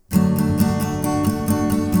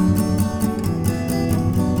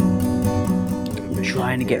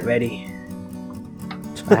trying to get ready.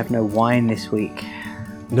 I have no wine this week.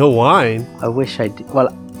 No wine? I wish I did. Well,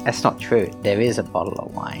 that's not true. There is a bottle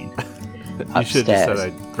of wine You should have just said I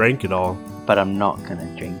drank it all. But I'm not going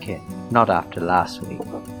to drink it. Not after last week.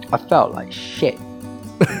 I felt like shit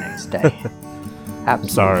the next day. Absolutely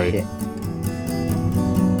sorry. shit.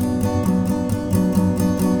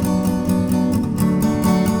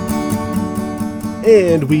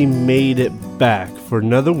 And we made it back for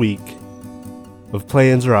another week of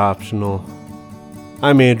Plans Are Optional.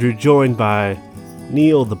 I'm Andrew, joined by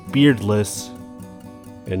Neil the Beardless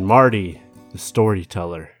and Marty the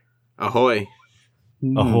Storyteller. Ahoy.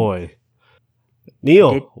 Ahoy.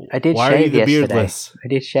 Neil, I did why shave are you the yesterday. Beardless? I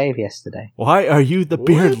did shave yesterday. Why are you the What?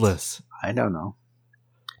 Beardless? I don't know.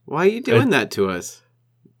 Why are you doing that to us?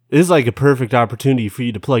 This is like a perfect opportunity for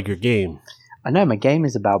you to plug your game. I know my game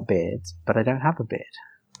is about beards, but I don't have a beard.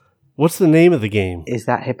 What's the name of the game? Is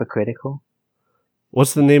that hypocritical?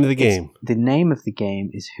 What's the name of the game? The name of the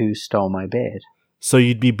game is Who Stole My Beard? So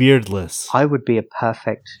you'd be beardless. I would be a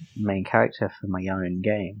perfect main character for my own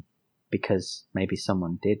game because maybe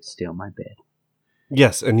someone did steal my beard.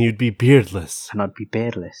 Yes, and you'd be beardless. And I'd be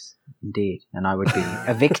beardless, indeed. And I would be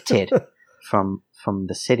evicted from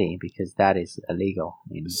the city because that is illegal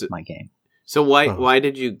in my game. So why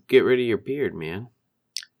did you get rid of your beard, man?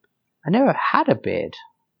 I never had a beard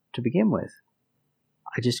to begin with.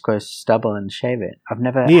 I just grow stubble and shave it. I've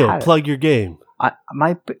never Neil, had plug your game. I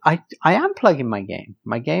am plugging my game.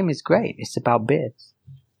 My game is great. It's about beards.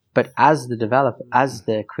 But as the developer, as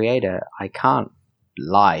the creator, I can't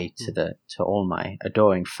lie to all my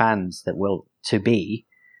adoring fans that will to be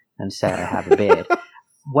and say I have a beard.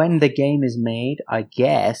 When the game is made, I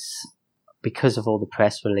guess because of all the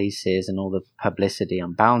press releases and all the publicity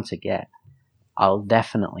I'm bound to get, I'll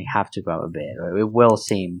definitely have to grow a beard, or it will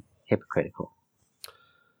seem hypocritical.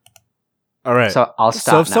 All right. So I'll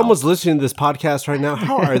start. So if now. someone's listening to this podcast right now,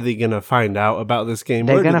 how are they going to find out about this game?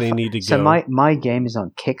 Where do they need to go? So my game is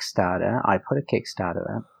on Kickstarter. I put a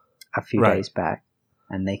Kickstarter up a few days back,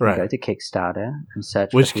 and they can go to Kickstarter and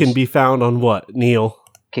search. Which can be found on what, Neil?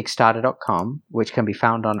 Kickstarter.com, which can be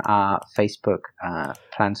found on our Facebook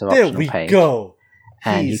Plans Are Optional page. There we go.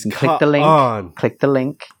 And you can click the link. Click the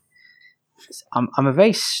link. I'm a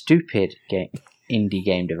very stupid indie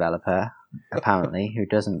game developer, apparently, who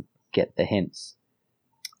doesn't get the hints.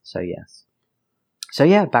 So yes. So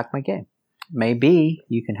yeah, back my game. Maybe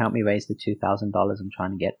you can help me raise the $2,000 I'm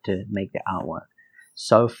trying to get to make the artwork.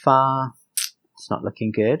 So far, it's not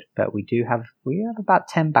looking good, but we have about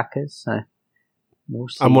 10 backers, so we'll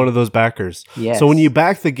see. I'm one of those backers. Yes. So when you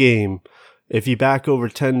back the game, if you back over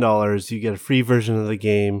 $10, you get a free version of the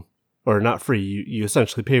game. Or not free, you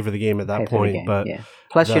essentially pay for the game at that point, but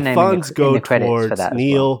plus the your name funds in go the credits towards for that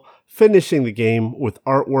Neil finishing the game with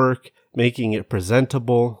artwork, making it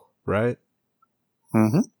presentable, right?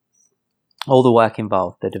 Mm-hmm. All the work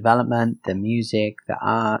involved, the development, the music, the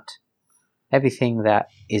art, everything that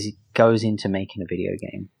goes into making a video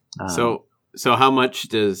game. So how much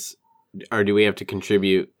do we have to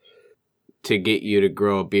contribute to get you to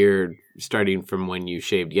grow a beard starting from when you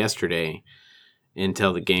shaved yesterday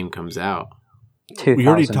until the game comes out? We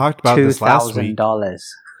already talked about this last week. $2,000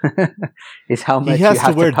 is how much he has you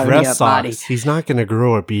have to wear pony dress up, socks. Marty. He's not going to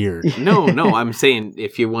grow a beard. No, I'm saying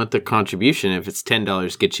if you want the contribution, if it's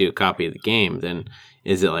 $10 gets you a copy of the game, then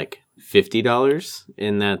is it like $50?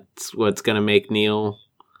 And that's what's going to make Neil...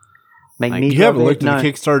 You haven't looked at the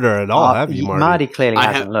Kickstarter at all, have you, Marty? Marty clearly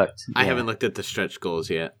hasn't looked. I haven't looked at the stretch goals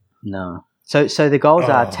yet. No. So the goals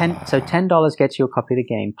are $10 gets you a copy of the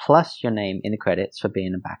game plus your name in the credits for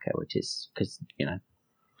being a backer, which is because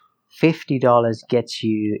 $50 gets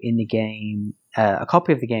you in the game a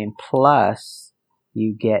copy of the game plus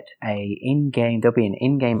you get there'll be an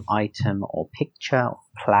in-game item or picture or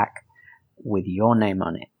plaque with your name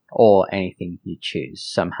on it or anything you choose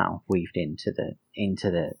somehow weaved into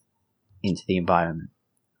the environment.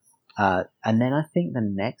 And then I think the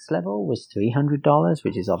next level was $300,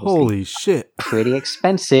 which is obviously holy shit, pretty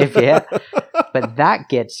expensive, yeah. But that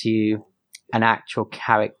gets you an actual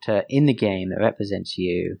character in the game that represents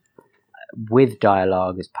you with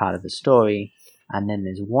dialogue as part of the story. And then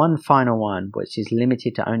there's one final one, which is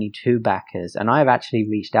limited to only 2 backers. And I've actually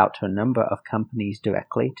reached out to a number of companies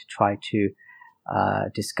directly to try to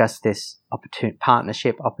discuss this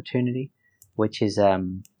partnership opportunity, which is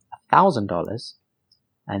 $1,000.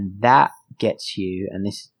 And that gets you, and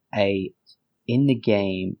this in the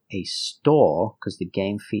game, a store, because the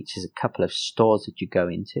game features a couple of stores that you go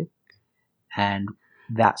into. And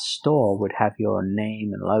that store would have your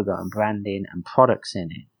name and logo and branding and products in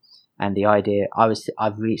it. And the idea,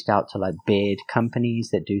 I've reached out to like beard companies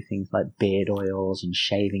that do things like beard oils and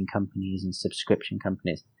shaving companies and subscription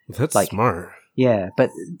companies. That's like, smart. Yeah, but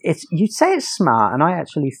you'd say it's smart, and I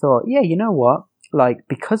actually thought, yeah, you know what? Like,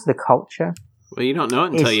 because the culture. Well, you don't know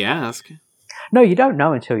it until you ask. No, you don't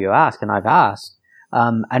know until you ask, and I've asked.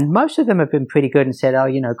 And most of them have been pretty good and said, oh,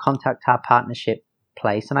 contact our partnership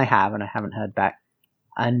place, and I haven't heard back.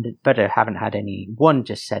 But I haven't had any. One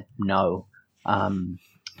just said no.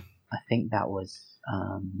 I think that was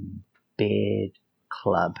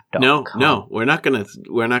beardclub.com. No, we're not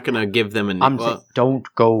gonna give them a name. Don't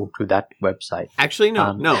go to that website. Actually,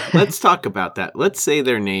 no. Let's talk about that. Let's say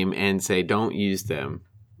their name and say don't use them.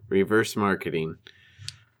 Reverse marketing.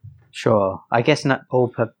 Sure. I guess not all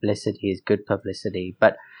publicity is good publicity,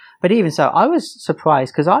 but even so, I was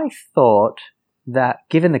surprised because I thought that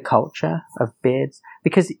given the culture of beards,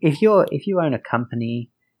 because if you own a company,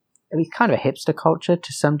 it's kind of a hipster culture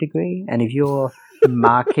to some degree, and if you're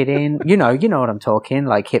marketing, you know what I'm talking,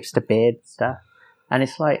 like hipster beard stuff, and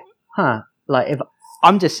it's like, like if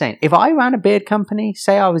I'm just saying, if I ran a beard company,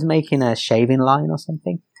 say I was making a shaving line or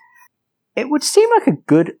something, it would seem like a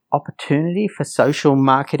good opportunity for social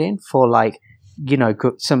marketing for like,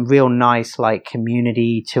 some real nice like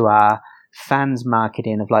community to our fans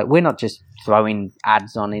marketing of like, we're not just throwing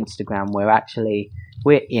ads on Instagram,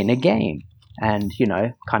 we're in a game. And,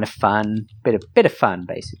 kind of fun, bit of fun,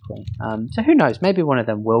 basically. So who knows? Maybe one of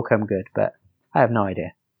them will come good, but I have no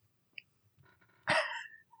idea.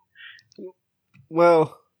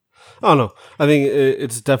 Well, I don't know. I think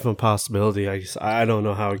it's a definite possibility. I don't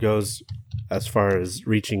know how it goes as far as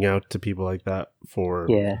reaching out to people like that for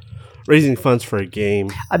raising funds for a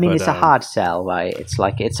game. I mean, it's a hard sell, right? It's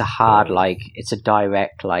like, it's a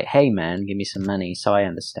direct, like, hey, man, give me some money. So I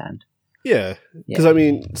understand. Yeah, because I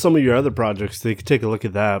mean, some of your other projects, they could take a look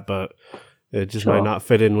at that, but it just might not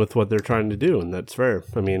fit in with what they're trying to do, and that's fair.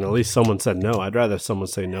 I mean, at least someone said no. I'd rather someone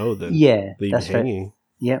say no than leave it hanging.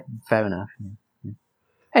 Yeah, fair enough. Yeah.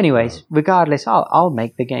 Anyways, regardless, I'll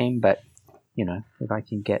make the game, but if I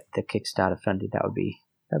can get the Kickstarter funded, that'd be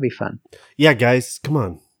fun. Yeah, guys, come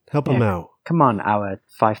on, help them out. Come on, our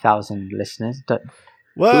 5,000 listeners. Hold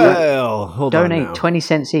on donate now. 20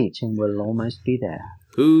 cents each, and we'll almost be there.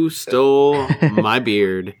 Who stole my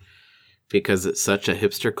beard? Because it's such a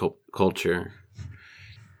hipster culture.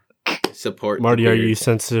 Support Marty, are you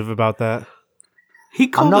sensitive about that? He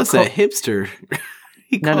called us a hipster.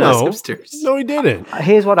 He called us hipsters. No, he didn't.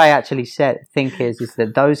 Here's what I actually think is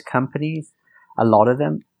that those companies, a lot of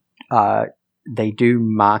them, they do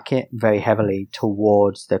market very heavily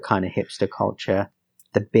towards the kind of hipster culture,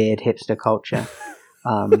 the beard hipster culture.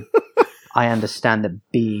 I understand that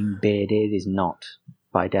being bearded is not,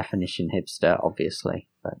 by definition, hipster, obviously,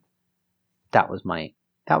 but that was my.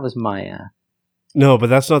 No, but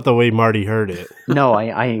that's not the way Marty heard it. No,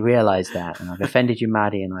 I realize that, and I've offended you,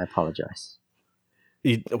 Marty, and I apologize.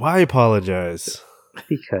 Why apologize?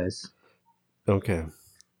 Because. Okay.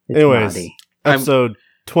 It's anyways, Marty. episode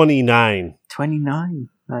 29. 29,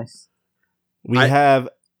 nice. We have.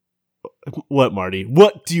 What, Marty?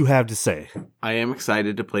 What do you have to say? I am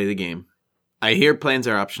excited to play the game. I hear plans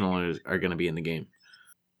are optional are going to be in the game.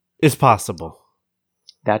 It's possible.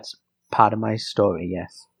 That's part of my story,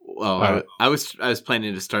 yes. Well, I was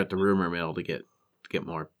planning to start the rumor mill to get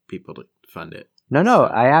more people to fund it. No,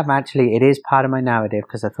 I am actually. It is part of my narrative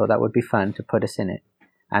because I thought that would be fun to put us in it.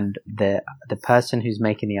 And the person who's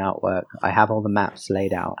making the artwork, I have all the maps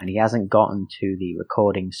laid out, and he hasn't gotten to the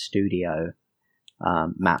recording studio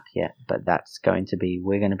map yet. But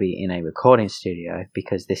we're going to be in a recording studio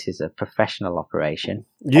because this is a professional operation.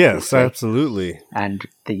 Yes, absolutely. And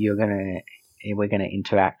that we're gonna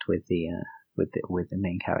interact with the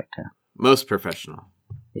main character. Most professional.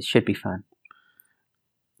 It should be fun.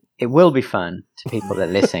 It will be fun to people that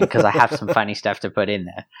listen because I have some funny stuff to put in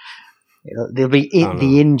there. There'll be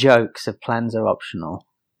the in-jokes of plans are optional.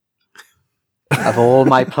 Of all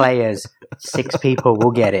my players, 6 people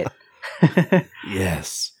will get it.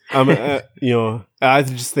 Yes. I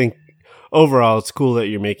just think overall it's cool that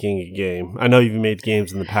you're making a game. I know you've made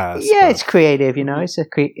games in the past. Yeah, it's creative,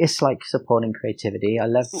 it's like supporting creativity. I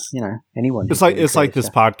love, anyone. It's like this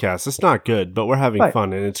podcast. It's not good, but we're having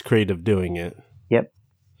fun and it's creative doing it. Yep.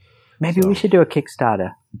 Maybe we should do a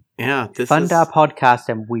Kickstarter. Yeah. Fund our podcast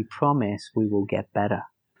and we promise we will get better.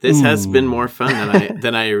 This has been more fun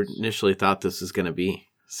than I initially thought this was going to be.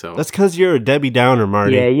 So that's because you're a Debbie Downer,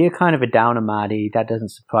 Marty. Yeah, you're kind of a downer, Marty. That doesn't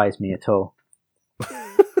surprise me at all.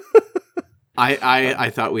 I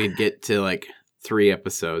thought we'd get to like 3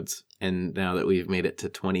 episodes, and now that we've made it to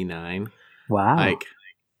 29, wow,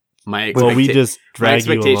 Well, we just drag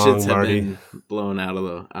you along, have Marty. been blown out of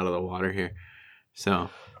the water here. So,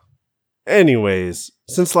 anyways,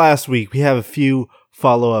 since last week, we have a few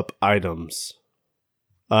follow-up items.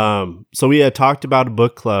 So we had talked about a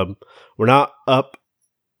book club. We're not up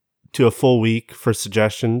to a full week for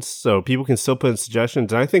suggestions, so people can still put in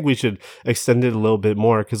suggestions. And I think we should extend it a little bit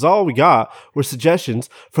more because all we got were suggestions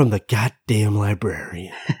from the goddamn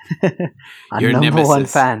librarian. Our Your number nemesis. one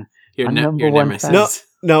fan. your Our number your one nemesis.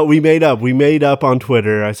 No, we made up. We made up on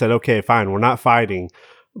Twitter. I said, okay, fine, we're not fighting.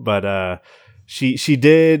 But she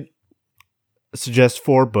did suggest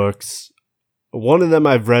 4 books. One of them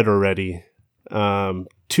I've read already. 2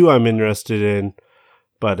 I'm interested in,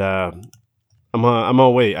 but I'm gonna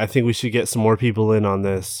wait. I think we should get some more people in on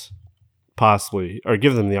this, possibly, or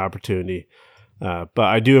give them the opportunity. But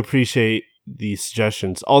I do appreciate the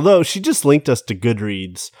suggestions. Although she just linked us to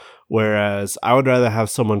Goodreads, whereas I would rather have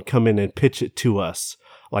someone come in and pitch it to us,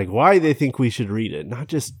 like why they think we should read it, not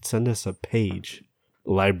just send us a page.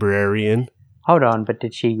 Librarian. Hold on, but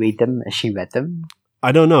did she read them? Has she read them?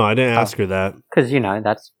 I don't know. I didn't ask her that. Because,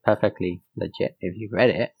 that's perfectly legit if you read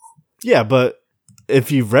it. Yeah, but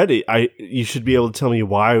if you've read it, you should be able to tell me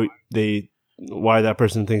why that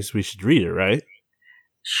person thinks we should read it, right?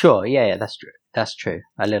 Sure, yeah, that's true. That's true.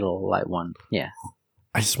 A little, one, yeah.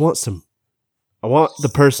 I just want I want the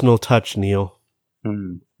personal touch, Neil.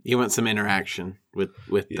 Mm. You want some interaction with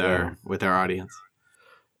our audience.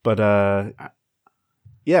 But,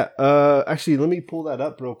 actually, let me pull that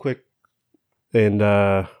up real quick. And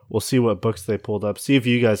we'll see what books they pulled up. See if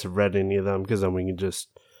you guys have read any of them, because then we can just...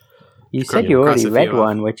 You said you already read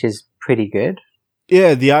one, which is pretty good.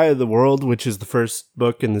 Yeah, The Eye of the World, which is the first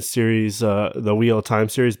book in the series, the Wheel of Time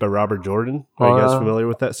series by Robert Jordan. Are you guys familiar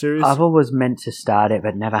with that series? I've always meant to start it,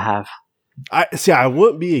 but never have. I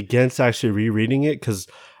wouldn't be against actually rereading it, because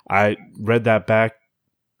I read that back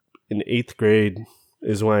in 8th grade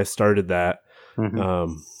is when I started that.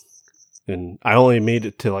 Mm-hmm. And I only made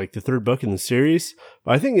it to the 3rd book in the series.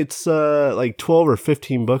 But I think it's 12 or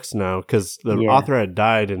 15 books now, because the author had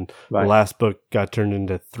died and the last book got turned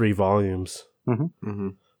into 3 volumes. Mm-hmm. Mm-hmm.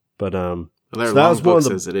 But they're so long books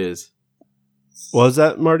as it is. What was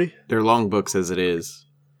that, Marty? They're long books as it is.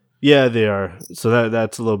 Yeah, they are. So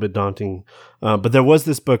that's a little bit daunting. But there was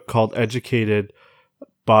this book called Educated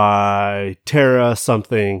by Tara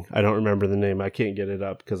something. I don't remember the name. I can't get it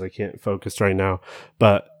up because I can't focus right now.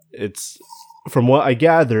 But it's, from what I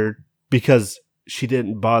gathered, because she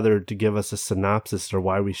didn't bother to give us a synopsis or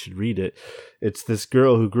why we should read it. It's this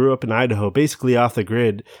girl who grew up in Idaho, basically off the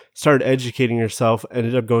grid, started educating herself,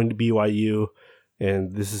 ended up going to BYU,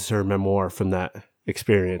 and this is her memoir from that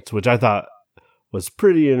experience, which I thought was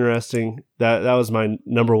pretty interesting. That was my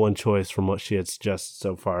number one choice from what she had suggested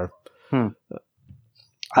so far.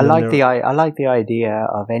 I like the idea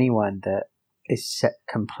of anyone that is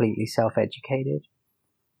completely self-educated,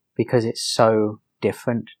 because it's so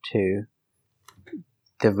different to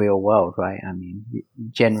the real world, right? I mean,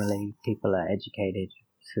 generally people are educated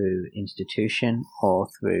through institution or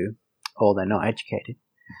they're not educated.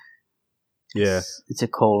 Yeah. It's a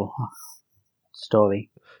cool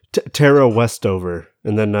story. Tara Westover.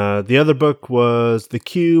 And then the other book was The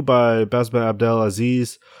Queue by Basma Abdel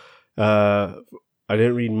Aziz. I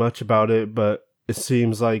didn't read much about it, but it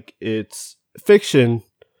seems like it's fiction,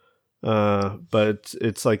 but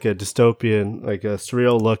it's like a dystopian, like a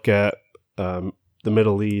surreal look at the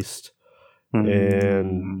Middle East.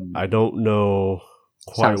 And I don't know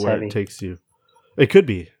quite where it takes you. It could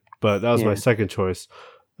be, but that was my second choice.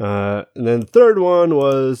 And then the third one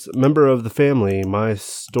was Member of the Family, My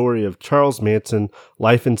Story of Charles Manson,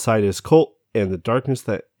 Life Inside His Cult, and the Darkness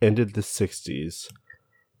That Ended the 60s.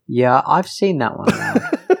 Yeah, I've seen that one now.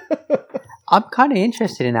 I'm kind of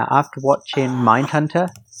interested in that after watching Mindhunter.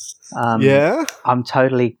 I'm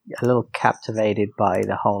totally a little captivated by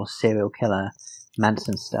the whole serial killer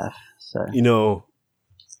Manson stuff. So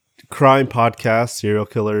crime podcast, serial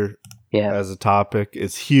killer as a topic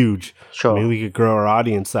is huge. Sure. I mean, we could grow our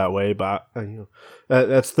audience that way, but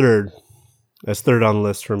that's third. That's third on the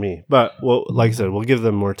list for me. But like I said, we'll give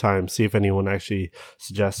them more time, see if anyone actually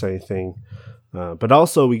suggests anything. But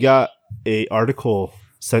also, we got a article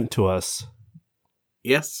sent to us.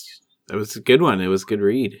 Yes, it was a good one. It was a good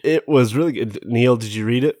read. It was really good. Neil, did you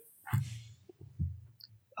read it?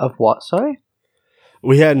 Of what, sorry?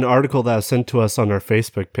 We had an article that was sent to us on our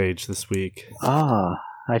Facebook page this week. Oh,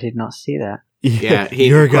 I did not see that. Yeah,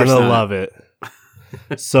 you're going to love it.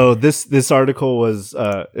 So this article was,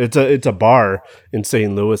 it's a bar in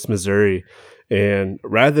St. Louis, Missouri. And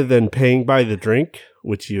rather than paying by the drink,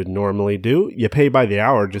 which you'd normally do, you pay by the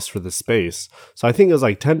hour just for the space. So I think it was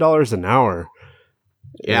like $10 an hour.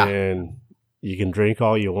 Yeah. And you can drink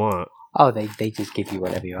all you want. Oh, they just give you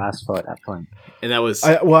whatever you ask for at that point. And that was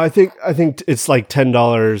I think it's like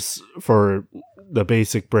 $10 for the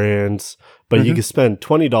basic brands, but you can spend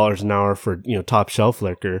 $20 an hour for top shelf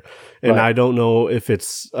liquor. And Right. I don't know if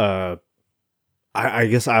it's I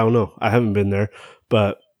guess I don't know. I haven't been there,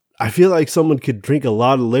 but I feel like someone could drink a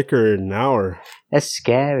lot of liquor in an hour. That's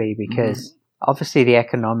scary because obviously the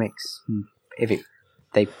economics,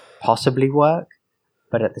 they possibly work,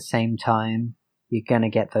 but at the same time, you're going to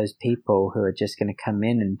get those people who are just going to come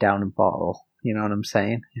in and down a bottle. You know what I'm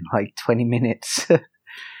saying? In like 20 minutes.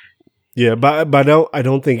 Yeah, but I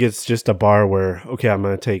don't think it's just a bar where, okay, I'm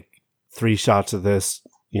going to take 3 shots of this.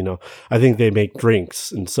 I think they make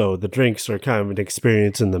drinks, and so the drinks are kind of an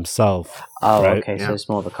experience in themselves. Oh, right? okay. Yeah. So it's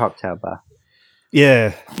more of a cocktail bar.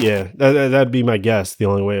 Yeah. That'd be my guess. The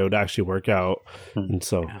only way it would actually work out, and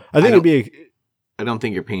so I think it'd be. I don't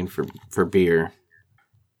think you're paying for beer.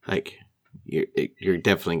 Like you're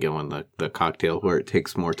definitely going the cocktail where it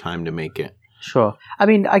takes more time to make it. Sure. I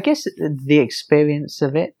mean, I guess the experience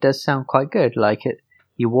of it does sound quite good. Like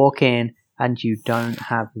you walk in and you don't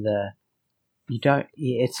have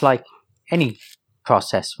it's like any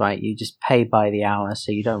process, right? You just pay by the hour,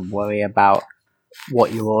 so you don't worry about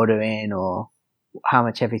what you're ordering or how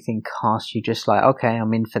much everything costs. You just like, okay,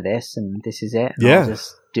 I'm in for this and this is it. And Yeah. I'll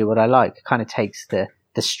just do what I like. It kind of takes the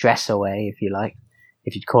stress away, if you like.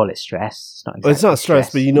 If you'd call it stress. It's not exactly It's not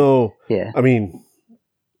stress, but Yeah. I mean,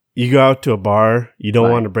 you go out to a bar, you don't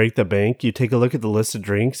Right. want to break the bank. You take a look at the list of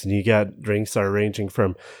drinks, and you got drinks that are ranging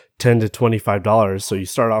from $10 to $25. So you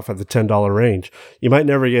start off at the $10 range. You might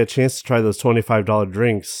never get a chance to try those $25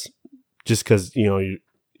 drinks, just because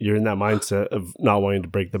you're in that mindset of not wanting to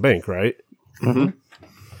break the bank, right? Mm-hmm.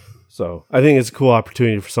 So I think it's a cool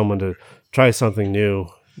opportunity for someone to try something new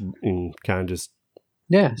and kind of just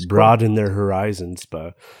Yeah. It's cool. broaden their horizons.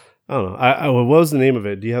 But I don't know. What was the name of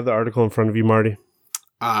it? Do you have the article in front of you, Marty?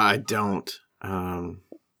 I don't. I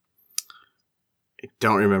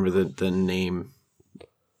don't remember the name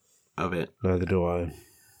of it. Neither do I.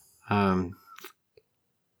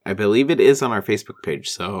 I believe it is on our Facebook page.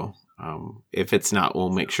 So if it's not, we'll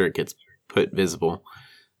make sure it gets put visible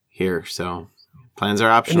here. So plans are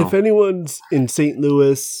And optional. if anyone's in St.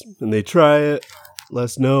 Louis and they try it, let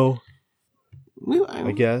us know,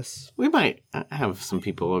 I guess. We might have some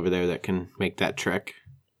people over there that can make that trek.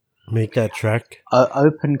 Make that trek.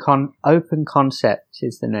 Open Concept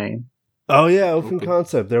is the name. Oh, yeah, open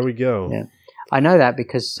concept. There we go. Yeah. I know that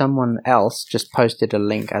because someone else just posted a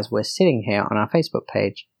link as we're sitting here on our Facebook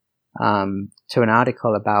page to an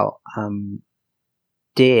article about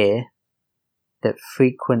deer that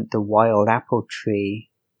frequent the wild apple tree.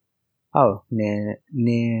 Oh,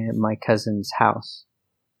 near my cousin's house.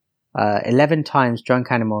 11 times drunk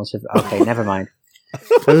animals have. Okay, never mind.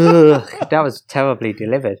 Ugh, that was terribly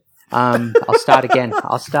delivered. I'll start again.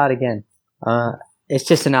 It's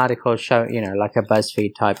just an article like a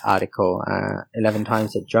BuzzFeed type article. 11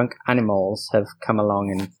 times that drunk animals have come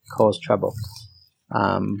along and caused trouble.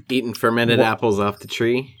 Eating fermented apples off the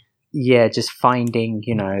tree. Yeah, just finding,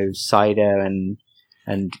 cider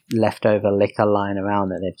and leftover liquor lying around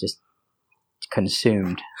that they've just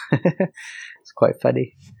consumed. It's quite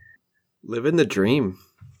funny. Living the dream.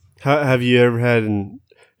 Have you ever had an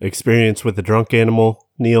experience with a drunk animal,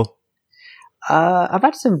 Neil? I've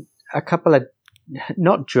had a couple of,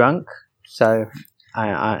 not drunk, so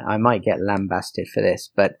I might get lambasted for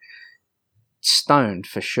this, but stoned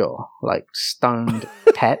for sure. Like stoned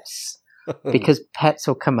pets, because pets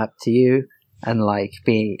will come up to you and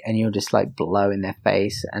and you'll just blow in their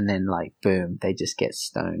face, and then boom, they just get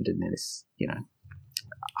stoned, and then it's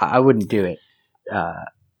I wouldn't do it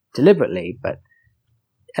deliberately, but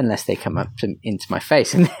unless they come up into my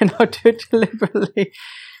face, and then I'll do it deliberately.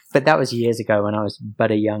 But that was years ago when I was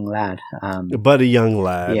but a young lad. But a young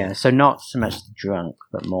lad. Yeah, so not so much the drunk,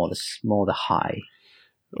 but more the high.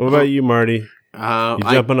 What about you, Marty? You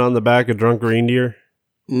jumping on the back of drunk reindeer?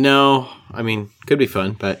 No, I mean, could be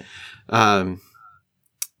fun, but I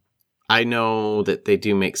know that they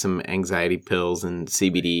do make some anxiety pills and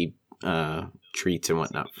CBD treats and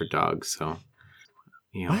whatnot for dogs. So,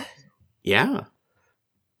 What? Yeah.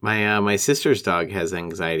 My sister's dog has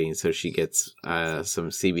anxiety, so she gets some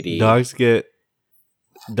CBD. Dogs get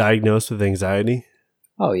diagnosed with anxiety?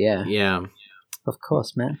 Oh yeah, Yeah. of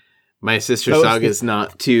course, man. My sister's dog is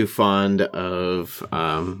not too fond of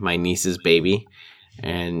my niece's baby,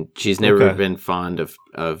 and she's never been fond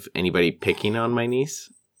of anybody picking on my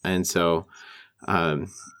niece. And so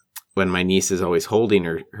when my niece is always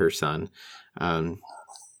holding her son,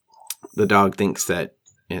 the dog thinks that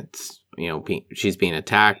it's she's being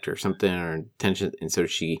attacked or something, or tension, and so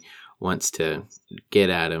she wants to get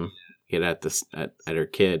at him, at her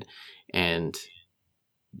kid, and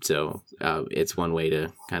so it's one way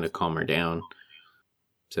to kind of calm her down.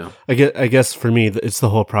 So I guess for me, it's the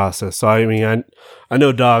whole process. So I mean, I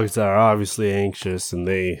know dogs that are obviously anxious and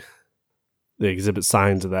they exhibit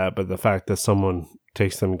signs of that, but the fact that someone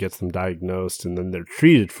takes them, gets them diagnosed, and then they're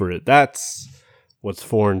treated for it, that's what's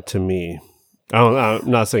foreign to me. I'm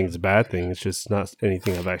not saying it's a bad thing. It's just not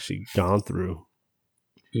anything I've actually gone through.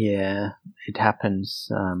 Yeah, it happens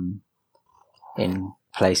in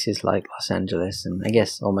places like Los Angeles and I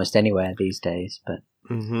guess almost anywhere these days, but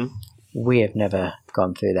we have never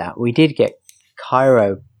gone through that. We did get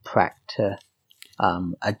chiropractor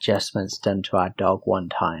adjustments done to our dog one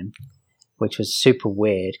time, which was super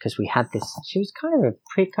weird because we had this. She was kind of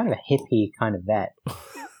a hippie kind of vet,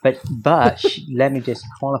 but let me just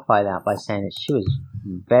qualify that by saying that she was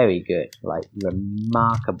very good, like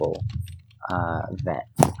remarkable vet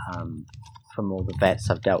from all the vets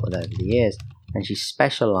I've dealt with over the years, and she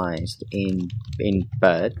specialized in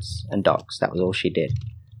birds and dogs. That was all she did,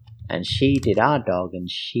 and she did our dog, and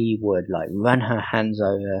she would like run her hands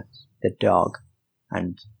over the dog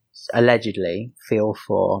and allegedly feel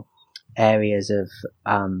for areas of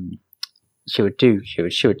she would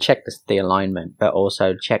check the alignment, but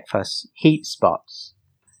also check for heat spots,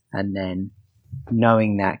 and then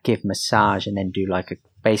knowing that give massage, and then do like a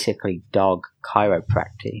basically dog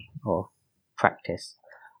chiropractic or practice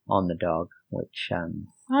on the dog, which I don't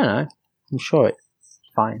know, I'm sure it's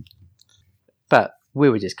fine, but we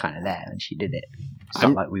were just kind of there and she did it. It's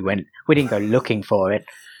not like we didn't go looking for it.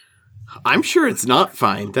 I'm sure it's not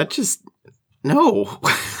fine. That just no.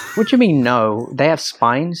 What do you mean no? They have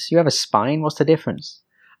spines. You have a spine. What's the difference?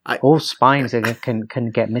 All spines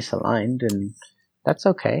can get misaligned, and that's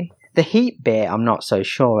okay. The heat bit, I'm not so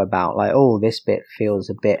sure about. Like, this bit feels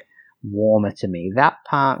a bit warmer to me. That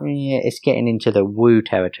part, it's getting into the woo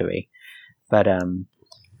territory. But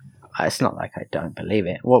it's not like I don't believe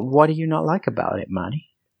it. What do you not like about it, Marty?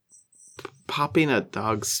 Popping a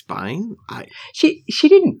dog's spine? She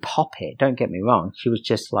didn't pop it. Don't get me wrong. She was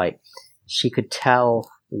just like, she could tell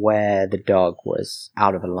where the dog was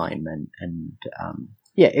out of alignment, and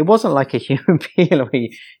it wasn't like a human being where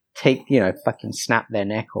you take, fucking snap their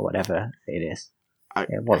neck or whatever it is.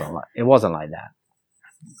 It wasn't like that.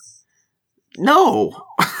 No,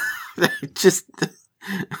 just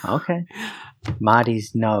okay.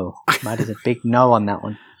 Marty's a big no on that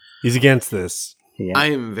one. He's against this. Yeah. I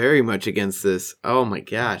am very much against this. Oh my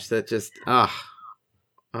gosh, that just How?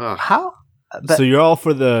 So you're all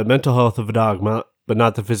for the mental health of a dog, but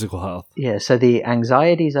not the physical health. Yeah. So the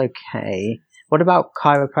anxiety's okay. What about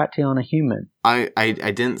chiropractic on a human? I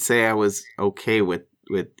didn't say I was okay with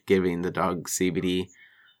giving the dog CBD.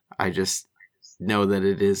 I just know that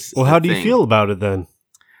it is. Well, how do you feel about it then?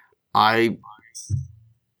 I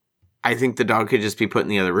think the dog could just be put in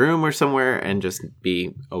the other room or somewhere and just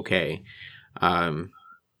be okay. I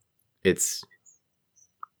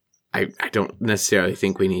don't necessarily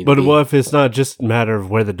think we need. But what if it's not just a matter of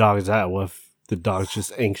where the dog's at? What if the dog's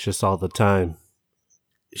just anxious all the time?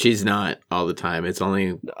 She's not all the time. It's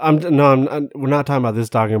only. We're not talking about this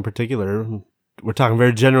dog in particular. We're talking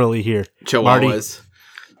very generally here.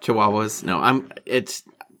 Chihuahuas. No, I'm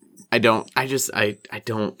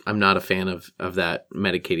not a fan of that,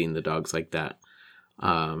 medicating the dogs like that.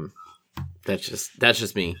 That's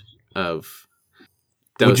just me.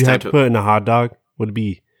 Would you have to put in a hot dog? Would it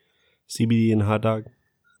be CBD in a hot dog?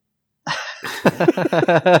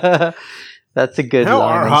 That's a good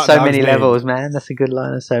line on so many levels, man. That's a good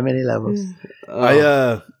line on so many levels.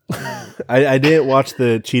 I didn't watch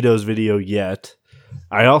the Cheetos video yet.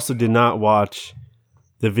 I also did not watch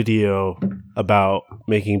the video about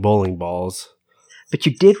making bowling balls. But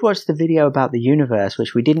you did watch the video about the universe,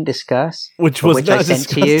 which we didn't discuss, which I sent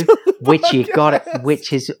to you, which you got,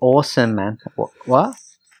 which is awesome, man. What?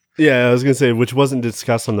 Yeah, I was gonna say, which wasn't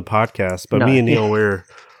discussed on the podcast, but me and Neil we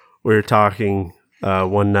were talking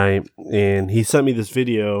one night, and he sent me this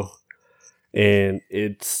video, and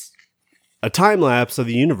it's a time lapse of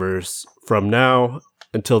the universe from now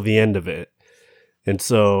until the end of it. And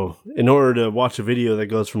so, in order to watch a video that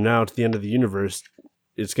goes from now to the end of the universe,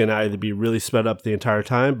 it's going to either be really sped up the entire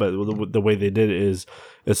time, but the way they did it is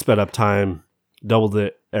it sped up time, doubled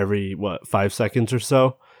it every, 5 seconds or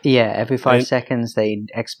so? Yeah, every 5 seconds they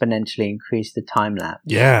exponentially increase the time lapse.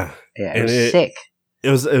 Yeah. Yeah, it was sick.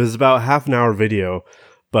 It was about half an hour video,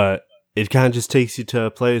 but it kind of just takes you to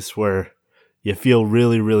a place where you feel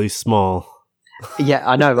really, really small. Yeah,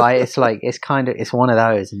 I know, right? It's like, it's one of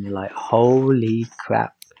those, and you're like, holy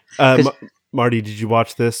crap. Marty, did you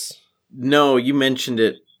watch this? No, you mentioned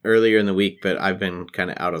it earlier in the week, but I've been kind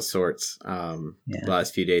of out of sorts the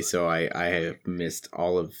last few days, so I have missed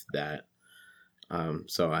all of that.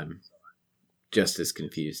 So I'm just as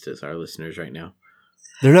confused as our listeners right now.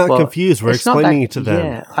 They're not confused. We're explaining it to them.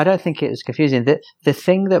 Yeah, I don't think it was confusing. The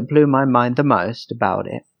thing that blew my mind the most about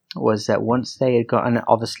it was that once they had got, and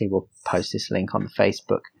obviously we'll post this link on the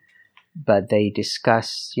Facebook, but they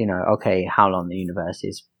discussed, okay, how long the universe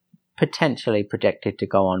is potentially predicted to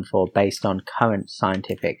go on for based on current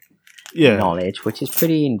scientific knowledge, which is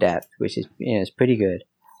pretty in-depth, which is, is pretty good.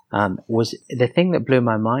 Was the thing that blew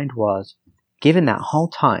my mind was, given that whole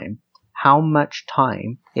time, how much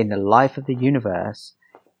time in the life of the universe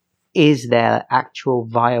is there actual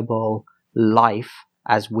viable life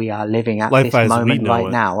as we are living at this moment right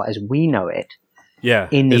now, as we know it,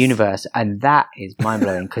 in the universe? And that is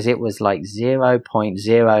mind-blowing, because it was like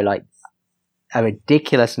 0.0, like a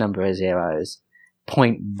ridiculous number of zeros,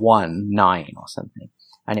 0.19 or something.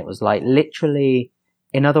 And it was like literally,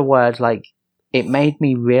 in other words, like it made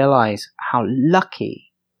me realize how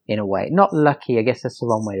lucky, in a way, not lucky, I guess that's the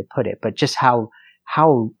wrong way to put it, but just how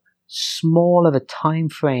small of a time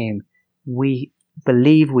frame we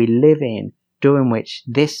believe we live in, during which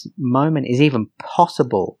this moment is even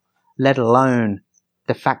possible, let alone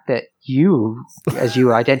the fact that you, as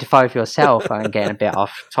you identify with yourself, I'm getting a bit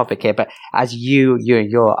off topic here, but as your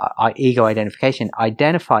ego identification,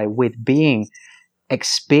 identify with being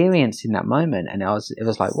experienced in that moment. And it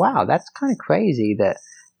was like, wow, that's kind of crazy that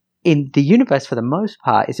in the universe, for the most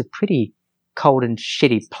part, is a pretty cold and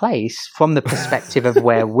shitty place from the perspective of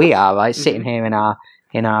where we are, right? Sitting here in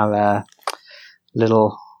our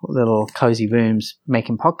little cozy rooms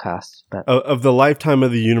making podcasts. But of the lifetime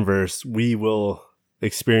of the universe, we will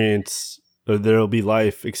experience, or there will be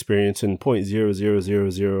life experience in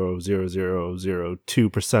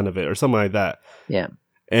 0.0000002% of it, or something like that. Yeah.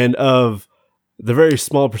 And of the very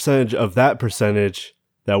small percentage of that percentage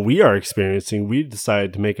that we are experiencing, we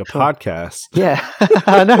decided to make a podcast. Yeah,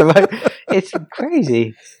 I know, right? It's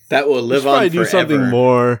crazy. That will live on forever. Do something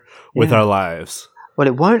more with our lives. Well,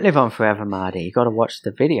 it won't live on forever, Marty. You got to watch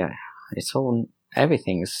the video. It's all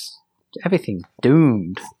everything's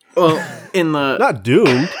doomed. Well, in the not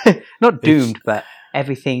doomed, not doomed, but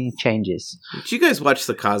everything changes. Did you guys watch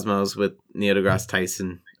The Cosmos with Neil deGrasse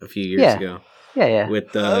Tyson a few years ago? Yeah.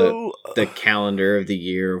 With the calendar of the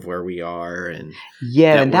year of where we are, and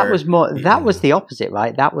that was more. That was the opposite,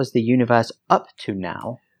 right? That was the universe up to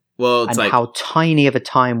now. Well, it's and like how tiny of a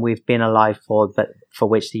time we've been alive for, but for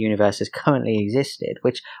which the universe has currently existed,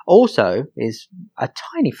 which also is a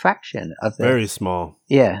tiny fraction of the very small.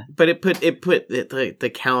 Yeah, but it put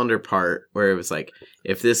the calendar part where it was like,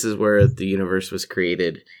 if this is where the universe was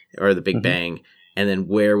created, or the Big Bang, and then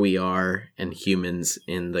where we are and humans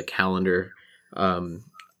in the calendar.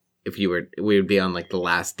 If we would be on like the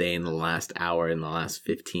last day, in the last hour, in the last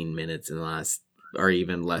 15 minutes, in the last, or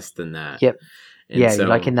even less than that. Yep. And so,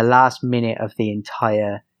 like in the last minute of the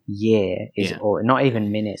entire year or not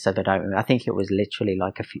even minutes of it. I think it was literally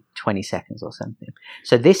like 20 seconds or something.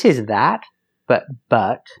 So this is that, but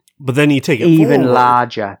then you take it even forward.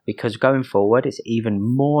 larger, because going forward it's even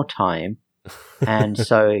more time. And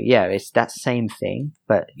so, it's that same thing,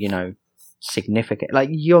 but significant. Like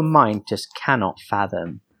your mind just cannot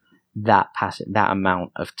fathom that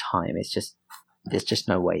amount of time. There's just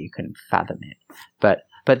no way you can fathom it. But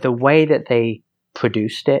the way that they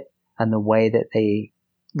produced it, and the way that they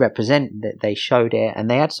they showed it, and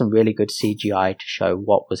they had some really good CGI to show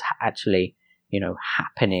what was actually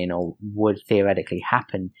happening, or would theoretically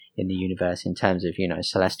happen in the universe in terms of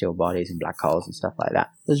celestial bodies and black holes and stuff like that.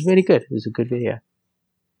 It was really good. It was a good video.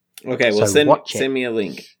 Okay, well, send me a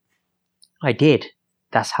link. I did.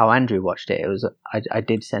 That's how Andrew watched it. It was I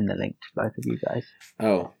did send the link to both of you guys.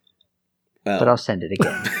 Oh, well. But I'll send it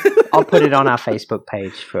again. I'll put it on our Facebook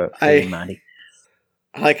page for you, Marty.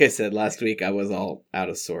 Like I said last week, I was all out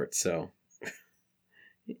of sorts. So,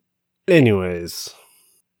 anyways,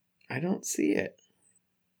 I don't see it.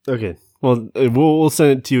 Okay, well, we'll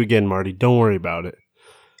send it to you again, Marty. Don't worry about it.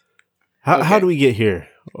 How do we get here?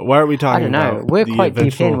 Why are we talking about? I don't know. We're quite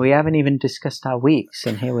deep in. We haven't even discussed our weeks,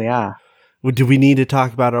 and here we are. Well, do we need to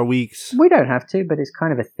talk about our weeks? We don't have to, but it's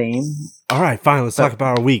kind of a theme. All right, fine. Let's talk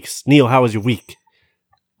about our weeks. Neil, how was your week?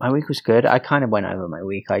 My week was good. I kind of went over my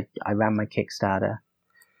week. I ran my Kickstarter.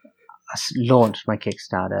 I launched my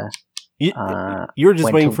Kickstarter. You were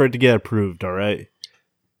just waiting for it to get approved, all right?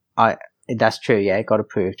 That's true, yeah. It got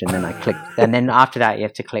approved, and then I clicked. And then after that, you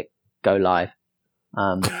have to click Go Live.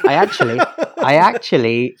 I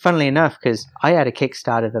actually, funnily enough, because I had a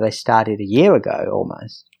Kickstarter that I started a year ago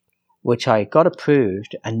almost. which I got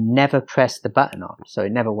approved and never pressed the button on, so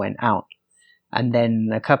it never went out. And then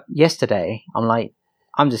yesterday, I'm like,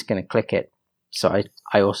 I'm just going to click it. So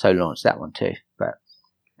I also launched that one too, but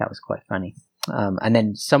that was quite funny. And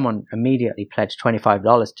then someone immediately pledged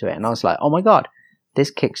 $25 to it, and I was like, oh my God,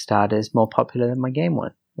 this Kickstarter is more popular than my game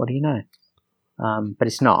one. What do you know? But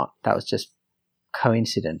it's not. That was just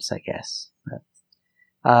coincidence, I guess. But,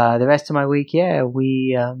 the rest of my week, yesterday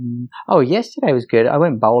was good. I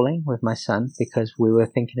went bowling with my son because we were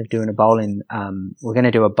thinking of doing a bowling. We're going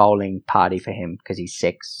to do a bowling party for him because he's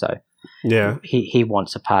 6. So yeah, he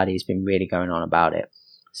wants a party. He's been really going on about it.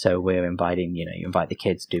 So we're inviting, you invite the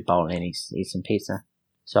kids to do bowling, eat some pizza.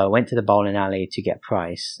 So I went to the bowling alley to get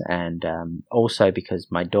price, and also because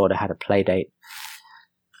my daughter had a play date,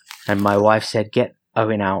 and my wife said, get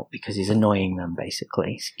Owen out because he's annoying them,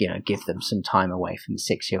 basically. Give them some time away from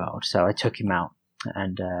the 6-year-old. So I took him out,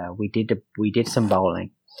 and we did some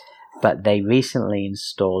bowling. But they recently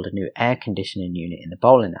installed a new air conditioning unit in the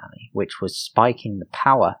bowling alley, which was spiking the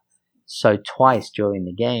power. So twice during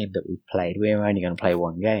the game that we played, we were only going to play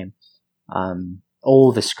one game.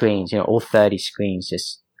 All the screens, all 30 screens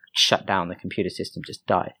just shut down. The computer system just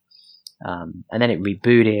died. And then it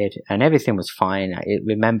rebooted and everything was fine. It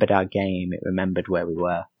remembered our game. It remembered where we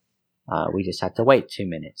were. We just had to wait 2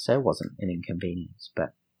 minutes. So it wasn't an inconvenience,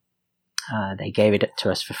 but, they gave it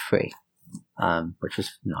to us for free, which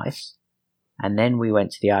was nice. And then we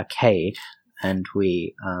went to the arcade and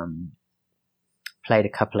we, played a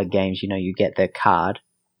couple of games. You get the card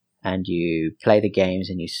and you play the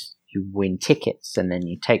games and you win tickets, and then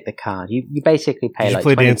you take the card. You basically pay. Did you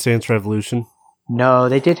play Dance Dance Revolution? No,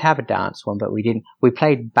 they did have a dance one, but we didn't. We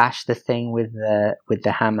played Bash the Thing with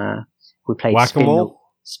the hammer. We played Whack-A-Mole?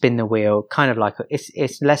 Spin the wheel, kind of like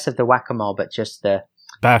it's less of the Whack-A-Mole, but just the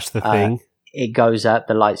Bash the Thing. It goes up.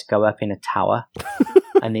 The lights go up in a tower.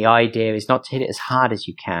 And the idea is not to hit it as hard as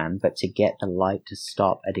you can, but to get the light to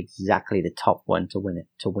stop at exactly the top one to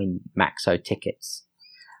win Maxo tickets.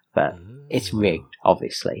 But it's rigged,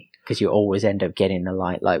 obviously, because you always end up getting the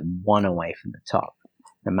light like one away from the top,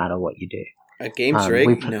 no matter what you do. A game's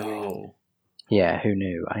rigged? No. Yeah, who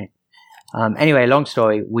knew, right? Anyway, long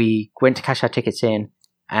story. We went to cash our tickets in,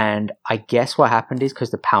 and I guess what happened is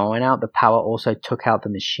because the power went out, the power also took out the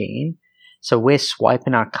machine. So we're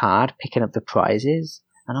swiping our card, picking up the prizes.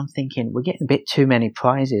 And I'm thinking, we're getting a bit too many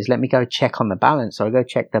prizes. Let me go check on the balance. So I go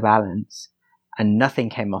check the balance and nothing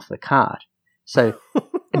came off the card. So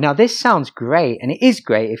now this sounds great. And it is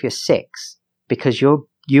great if you're 6 because you're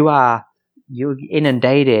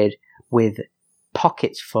inundated with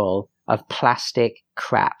pockets full of plastic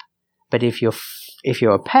crap. But if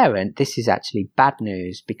you're a parent, this is actually bad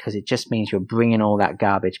news because it just means you're bringing all that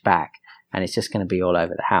garbage back and it's just going to be all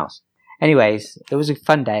over the house. Anyways, it was a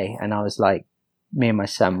fun day. And I was like, me and my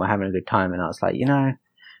son were having a good time, and I was like,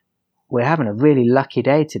 we're having a really lucky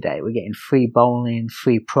day today. We're getting free bowling,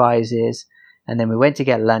 free prizes, and then we went to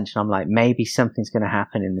get lunch, and I'm like, maybe something's going to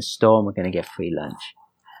happen in the store, and we're going to get free lunch.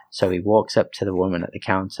 So he walks up to the woman at the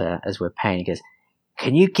counter as we're paying. He goes,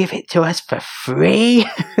 "Can you give it to us for free?"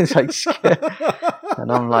 It's like,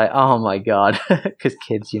 and I'm like, oh my God, because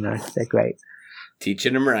kids, they're great.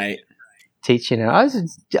 Teaching them right. I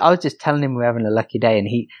was just telling him we're having a lucky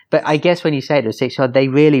day, but I guess when you say it to a 6-year-old, they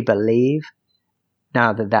really believe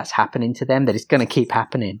now that that's happening to them, that it's going to keep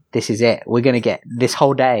happening. This is it. We're going to get this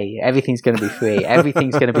whole day. Everything's going to be free.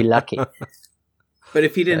 Everything's going to be lucky. But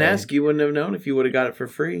if he didn't ask, you wouldn't have known if you would have got it for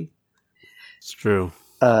free. It's true.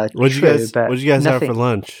 What'd you guys have for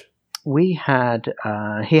lunch? We had,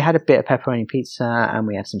 he had a bit of pepperoni pizza and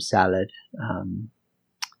we had some salad.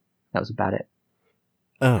 That was about it.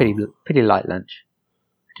 Oh. Pretty light lunch.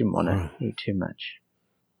 I didn't want to eat too much.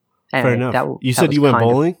 Anyway, fair enough. You said you went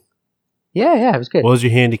bowling? Yeah, it was good. What was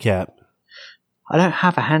your handicap? I don't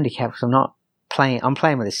have a handicap because I'm not playing. I'm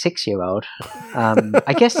playing with a 6-year-old.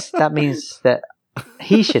 I guess that means that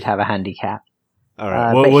he should have a handicap. All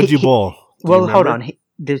right. What'd you bowl? Hold on.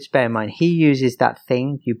 Just bear in mind, he uses that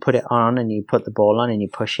thing. You put it on and you put the ball on and you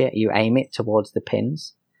push it. You aim it towards the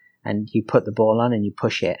pins. And you put the ball on and you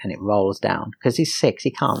push it and it rolls down. Because he's 6,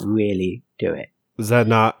 he can't really do it. Is that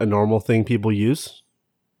not a normal thing people use?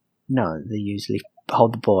 No, they usually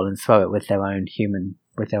hold the ball and throw it with their own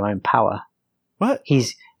power. What?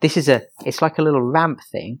 It's like a little ramp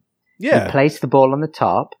thing. Yeah. You place the ball on the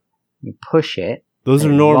top, you push it. Those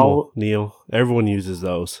are normal, Neil. Everyone uses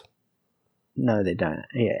those. No, they don't.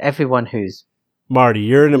 Yeah, everyone who's... Marty,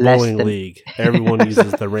 you're in a bowling league. Everyone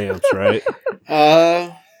uses the ramps, right?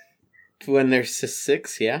 When they're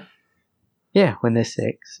 6, yeah. Yeah, when they're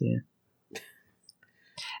 6, yeah.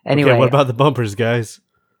 Anyway, okay, what about the bumpers, guys?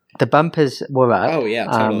 The bumpers were up. Oh yeah,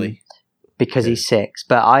 totally. because he's 6.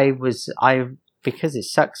 But because it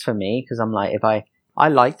sucks for me, because I'm like, I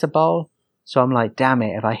like to bowl, so I'm like, damn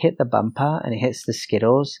it, if I hit the bumper and it hits the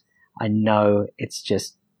Skittles, I know it's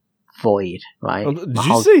just void, right? Did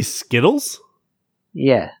you say Skittles?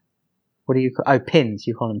 Yeah. What do you call? Oh, pins.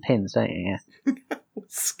 You call them pins, don't you? Yeah.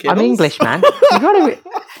 Skittles? I'm English, man.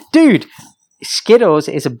 Dude, Skittles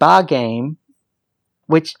is a bar game,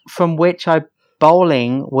 from which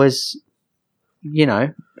bowling was,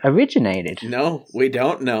 originated. No, we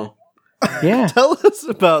don't know. Yeah. Tell us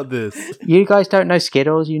about this. You guys don't know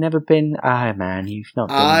Skittles? You've never been... Oh, man, you've not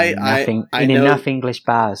been in enough English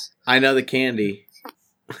bars. I know the candy.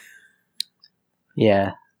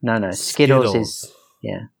 Yeah. No. Skittles is...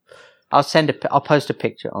 Yeah. I'll post a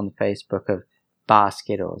picture on the Facebook of bar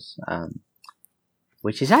Skittles,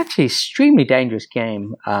 which is actually an extremely dangerous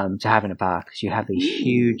game to have in a bar, because you have these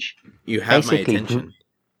huge... You have my attention.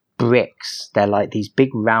 Bricks. They're like these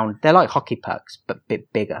big round... They're like hockey pucks, but a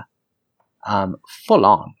bit bigger. Full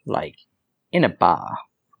on, like in a bar.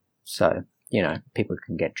 So, people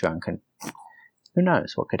can get drunk and who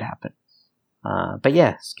knows what could happen. But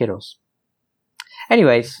yeah, Skittles.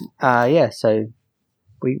 Anyways, so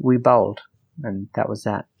we bowled, and that was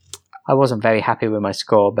that. I wasn't very happy with my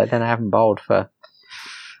score, but then I haven't bowled for...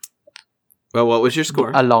 Well, what was your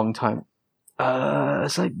score? A long time.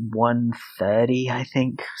 It's like 130, I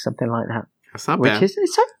think, something like that. That's not bad.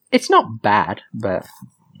 It's not bad, but...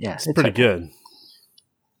 Yeah, it's pretty good.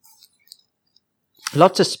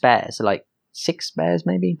 Lots of spares, like 6 spares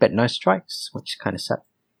maybe, but no strikes, which kind of sucks.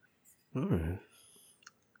 Right.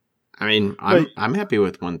 I mean, I'm happy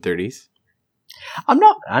with 130s. I'm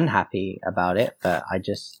not unhappy about it, but I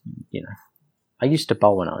just, I used to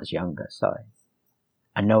bowl when I was younger, so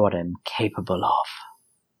I know what I'm capable of,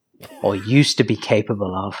 or used to be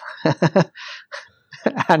capable of.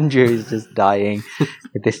 Andrew is just dying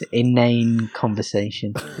with this inane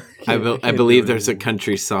conversation. I believe there's a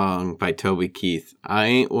country song by Toby Keith. I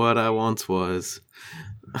ain't what I once was.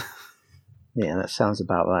 Yeah, that sounds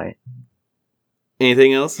about right.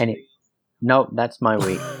 Anything else? Nope, that's my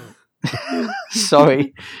week.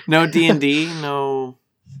 Sorry. No D&D? No.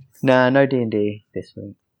 No D&D this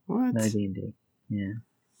week. What? No D&D. Yeah.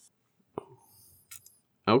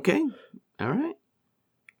 Okay. All right.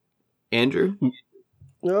 Andrew?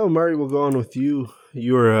 No, Marty, we'll go on with you.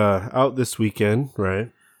 You were out this weekend,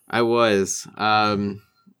 right? I was. I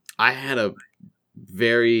had a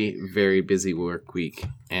very, very busy work week,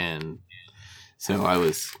 and so I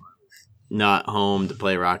was not home to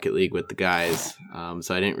play Rocket League with the guys,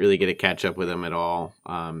 so I didn't really get to catch up with them at all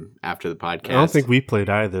after the podcast. I don't think we played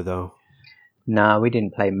either, though. No, we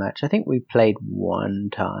didn't play much. I think we played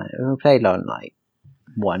one time. We played on,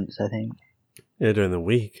 once, I think. Yeah, during the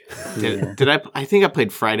week. Did I? I think I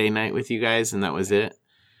played Friday night with you guys, and that was it.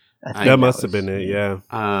 That must have been it. Yeah.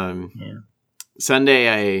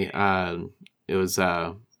 Sunday, it was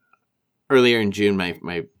earlier in June.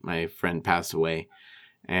 My friend passed away,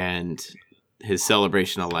 and his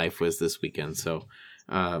celebration of life was this weekend. So,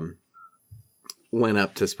 went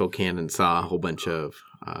up to Spokane and saw a whole bunch of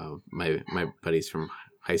my buddies from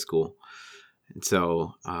high school, and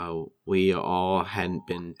so we all hadn't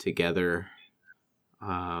been together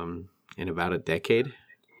in about a decade,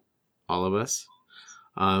 all of us.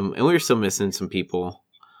 And we were still missing some people.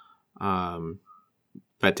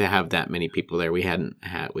 But to have that many people there, we hadn't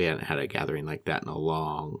had a gathering like that in a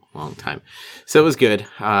long, long time. So it was good.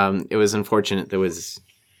 It was unfortunate that was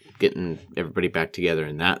getting everybody back together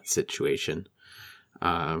in that situation.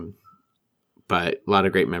 But a lot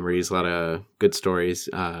of great memories, a lot of good stories,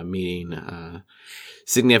 meeting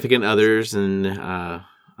significant others and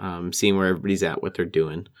seeing where everybody's at, what they're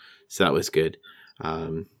doing. So that was good.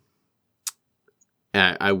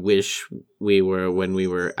 I wish when we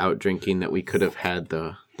were out drinking, that we could have had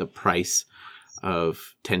the price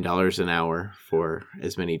of $10 an hour for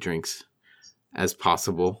as many drinks as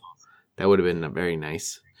possible. That would have been very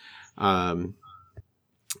nice. But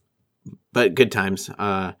good times.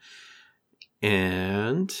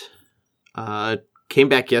 And came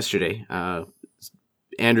back yesterday.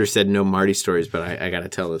 Andrew said no Marty stories, but I got to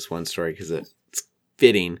tell this one story because it's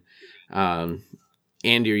fitting.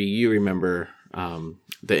 Andrew, you remember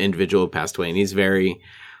the individual who passed away, and he's very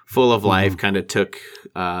full of life, kind of took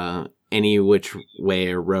any which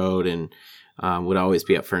way or road, and would always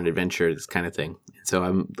be up for an adventure, this kind of thing. So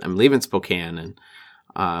I'm leaving Spokane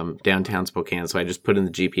and downtown Spokane, so I just put in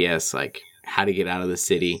the GPS like how to get out of the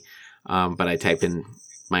city, but I type in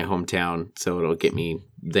my hometown so it'll get me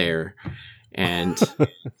there, and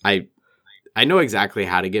I know exactly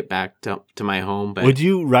how to get back to my home. But would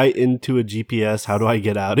you write into a GPS, how do I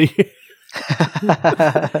get out of here?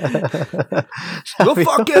 The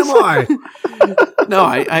fuck am I? No,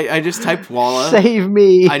 I just typed Walla. Save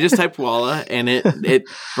me. I just typed Walla, and it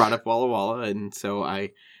brought up Walla Walla, and so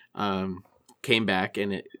I came back,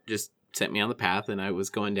 and it just sent me on the path, and I was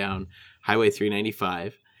going down Highway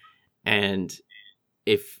 395, and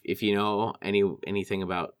if you know anything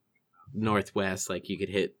about Northwest, like you could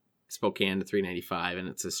hit Spokane to 395, and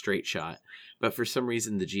it's a straight shot. But for some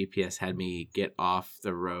reason, the GPS had me get off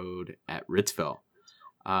the road at Ritzville.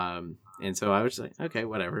 And so I was like, okay,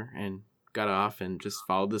 whatever. And got off and just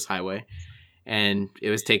followed this highway. And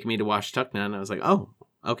it was taking me to Washtenaw. And I was like, oh,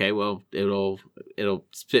 okay, well, it'll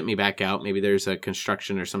spit me back out. Maybe there's a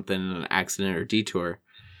construction or something, an accident or detour.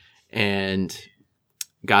 And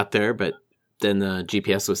got there, but then the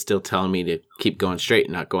GPS was still telling me to keep going straight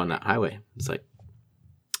and not go on that highway. It's like,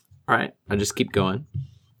 all right, I'll just keep going.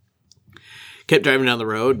 Kept driving down the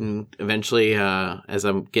road, and eventually, as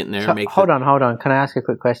I'm getting there, Hold on. Can I ask a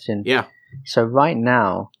quick question? Yeah. So right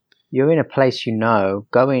now, you're in a place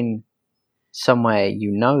going somewhere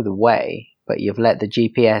you know the way, but you've let the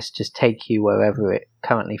GPS just take you wherever it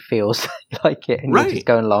currently feels like it, and right. You're just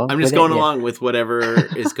going along. I'm just going along with whatever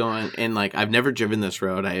is going. And like, I've never driven this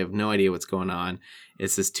road. I have no idea what's going on.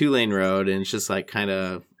 It's this 2-lane road, and it's just like kind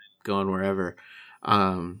of going wherever.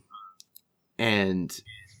 And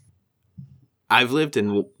I've lived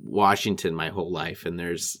in Washington my whole life, and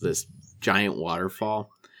there's this giant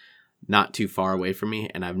waterfall not too far away from me,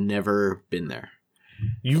 and I've never been there.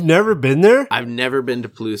 You've never been there? I've never been to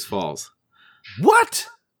Palouse Falls. What?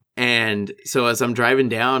 And so as I'm driving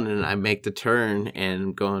down and I make the turn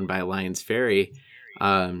and going by Lions Ferry,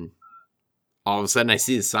 all of a sudden I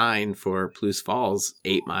see the sign for Palouse Falls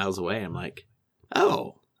 8 miles away. I'm like,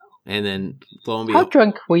 oh. And then lo and behold,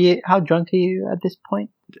 How drunk are you at this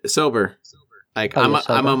point? Sober. Like I'm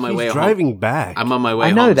on my way home. Driving back. I'm on my way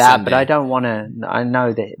home. I know that, Sunday. but I don't want to. I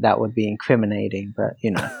know that would be incriminating, but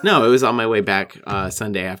you know. No, it was on my way back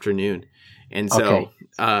Sunday afternoon, and so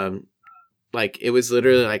like it was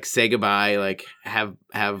literally like say goodbye, like have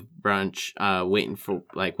brunch,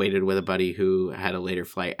 waited with a buddy who had a later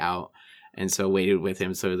flight out, and so waited with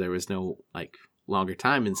him, so there was no like longer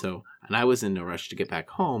time, and I was in no rush to get back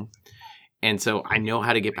home, and so I know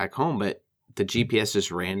how to get back home, but the GPS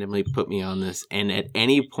just randomly put me on this, and at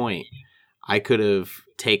any point I could have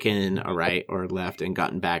taken a right or left and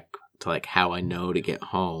gotten back to like how I know to get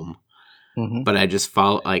home. Mm-hmm. But I just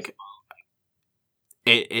follow, like,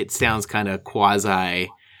 it sounds kind of quasi,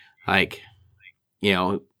 like, you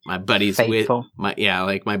know, my buddy's faithful.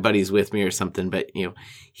 My buddy's with me or something. But, you know,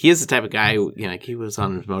 he is the type of guy who, you know, like he was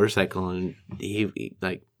on his motorcycle, and he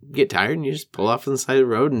like get tired and you just pull off on the side of the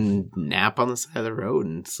road and nap on the side of the road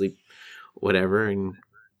and sleep whatever and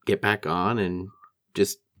get back on and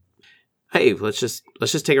just, hey, let's just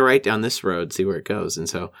take a right down this road, see where it goes. And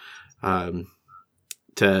so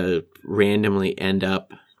to randomly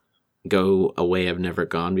go a way I've never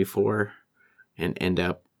gone before and end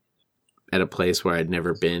up at a place where I'd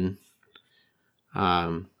never been,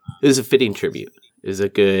 it was a fitting tribute. It was a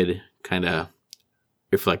good kind of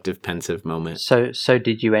reflective, pensive moment. So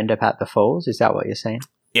did you end up at the falls? Is that what you're saying?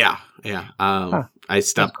 Yeah. I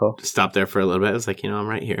stopped there for a little bit. I was like, you know, I'm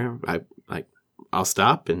right here. I'll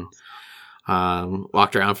stop, and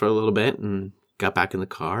walked around for a little bit and got back in the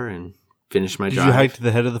car and finished my drive. Did you hike to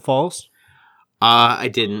the head of the falls? I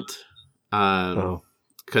didn't,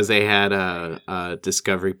 because they had a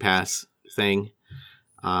Discovery Pass thing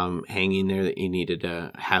hanging there that you needed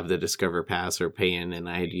to have the Discover Pass or pay in, and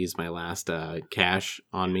I had used my last cash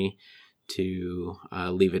on me to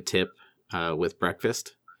leave a tip with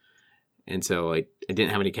breakfast. And so I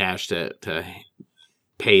didn't have any cash to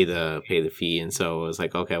pay the fee, and so I was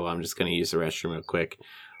like, okay, well, I'm just going to use the restroom real quick.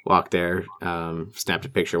 Walk there, snapped a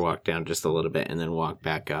picture, walked down just a little bit, and then walked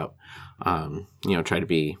back up. You know, try to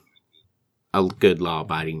be a good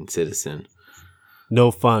law-abiding citizen.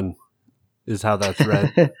 No fun is how that's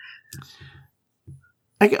read.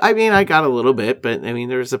 I mean, I got a little bit, but I mean,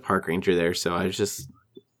 there was a park ranger there, so I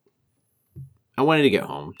wanted to get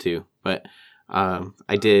home too, but.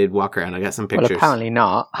 I did walk around. I got some pictures. Well, apparently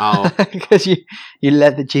not. Oh, because you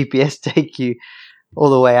let the GPS take you all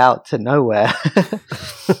the way out to nowhere.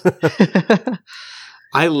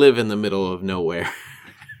 I live in the middle of nowhere.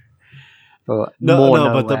 Well,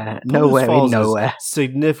 but the nowhere Falls in nowhere. Is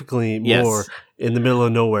significantly more in the middle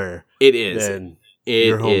of nowhere. It is than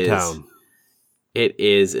your hometown. It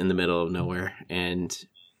is in the middle of nowhere, and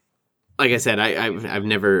like I said, I've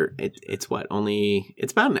never. It's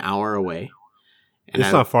about an hour away. And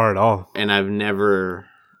it's not far at all. And I've never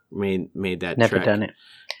made that never trek. Done it.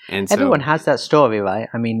 And so, everyone has that story, right?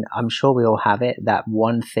 I mean, I'm sure we all have it. That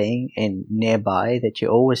one thing in nearby that you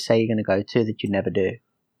always say you're going to go to that you never do.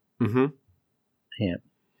 Mm-hmm. Yeah.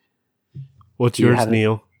 What's yours,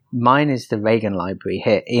 Neil? Mine is the Reagan Library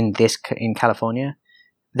here in California.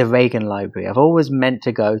 The Reagan Library. I've always meant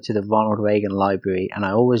to go to the Ronald Reagan Library, and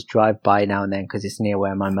I always drive by now and then because it's near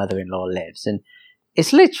where my mother-in-law lives, and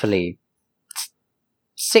it's literally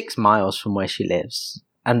 6 miles from where she lives.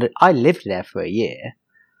 And I lived there for a year,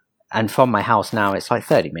 and from my house now it's like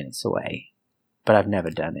 30 minutes away, but I've never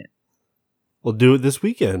done it. We'll do it this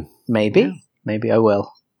weekend. Maybe I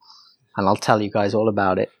will, and I'll tell you guys all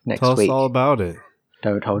about it next week. Tell us all about it.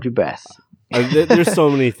 Don't hold your breath. There's so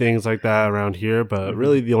many things like that around here, but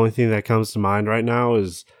really the only thing that comes to mind right now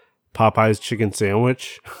is Popeye's chicken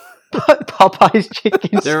sandwich. Popeye's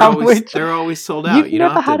chicken sandwich? They're always sold out. You've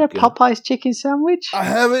never had a Popeye's chicken sandwich? I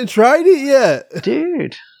haven't tried it yet.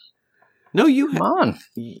 Dude. No, you Come on.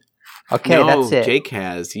 Okay, no, that's it. Jake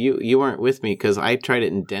has. You weren't with me because I tried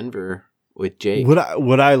it in Denver with Jake. Would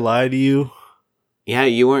I lie to you? Yeah,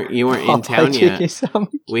 you weren't in town yet.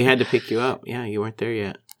 Sandwich. We had to pick you up. Yeah, you weren't there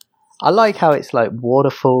yet. I like how it's like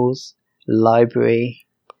Waterfalls, Library,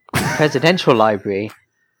 Presidential Library,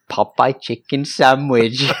 Popeye chicken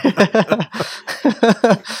sandwich.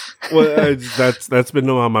 Well, that's been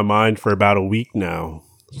on my mind for about a week now.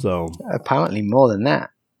 So apparently more than that.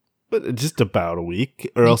 But just about a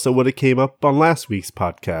week, or else it would have came up on last week's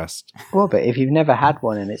podcast. Well, but if you've never had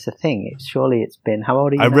one and it's a thing, surely it's been... How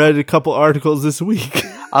old are you I now? read a couple articles this week.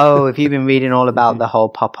 Oh, have you been reading all about the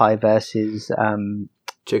whole Popeye versus...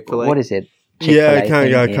 Chick-fil-A? What is it? Yeah, I kind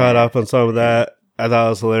of got caught up on some of that. I thought it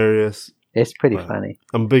was hilarious. It's pretty funny.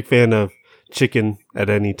 I'm a big fan of chicken at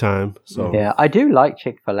any time. So yeah, I do like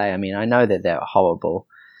Chick-fil-A. I mean, I know that they're horrible.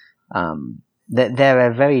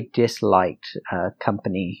 They're a very disliked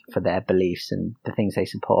company for their beliefs and the things they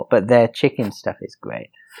support, but their chicken stuff is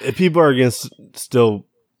great. People are going to still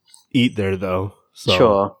eat there, though. So.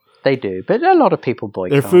 Sure, they do, but a lot of people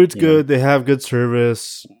boycott. Their food's good. They have good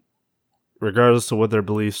service. Regardless of what their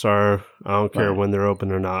beliefs are, I don't care when they're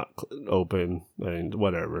open or not open. I mean,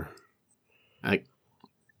 whatever.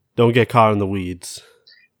 Don't get caught in the weeds.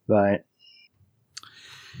 Right.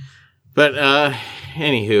 But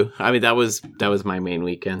anywho, I mean that was my main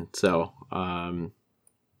weekend. So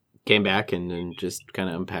came back and then just kind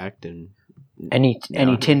of unpacked and. Any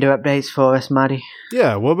Tinder updates for us, Marty?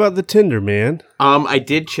 Yeah. What about the Tinder, man? I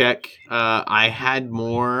did check. I had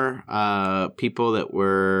more people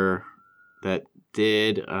that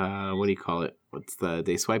did what do you call it?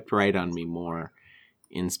 They swiped right on me more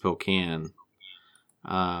in Spokane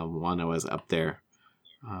when I was up there.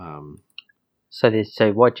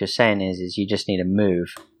 So what you're saying is you just need to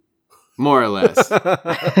move. More or less.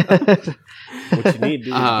 What you need to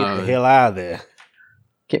do is get the hell out of there.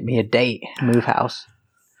 Get me a date. Move house.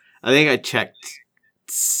 I think I checked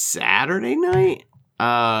Saturday night.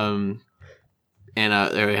 And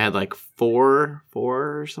they had like four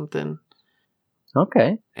or something.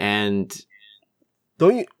 Okay. And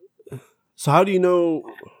so how do you know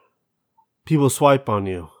people swipe on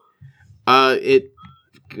you?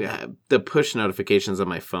 The push notifications on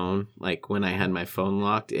my phone, like when I had my phone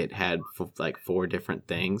locked, it had like 4 different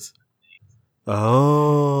things.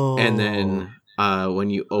 Oh. And then when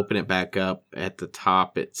you open it back up at the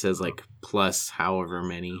top, it says like plus however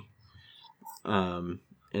many. And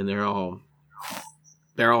they're all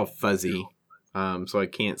fuzzy. So I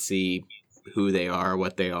can't see who they are,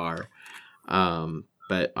 what they are.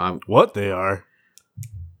 But what they are.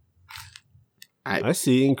 I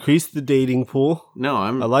see. Increase the dating pool. No, I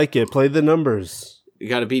like it. Play the numbers. You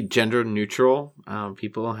got to be gender neutral.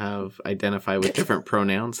 People have identify with different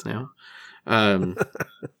pronouns now.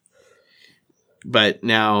 But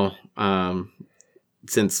now,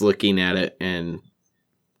 since looking at it and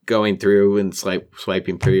going through and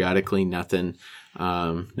swiping periodically, nothing,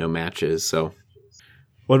 no matches. So,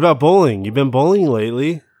 what about bowling? You've been bowling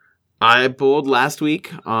lately. I bowled last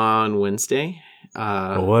week on Wednesday.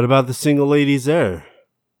 Well, what about the single ladies there?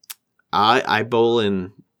 I bowl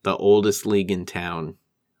in the oldest league in town.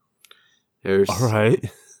 All right.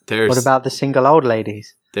 What about the single old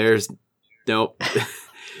ladies? Nope.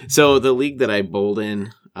 So the league that I bowled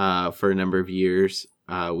in for a number of years,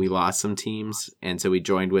 we lost some teams, and so we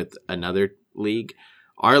joined with another league.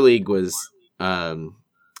 Our league was a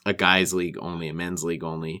guys league only, a men's league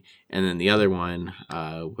only, and then the other one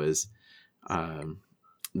was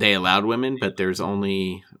they allowed women, but there's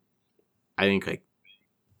only I think like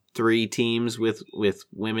 3 teams with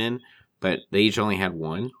women, but they each only had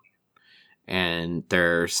one, and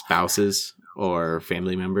their spouses or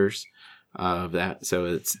family members. of that.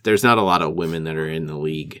 So there's not a lot of women that are in the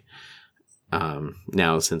league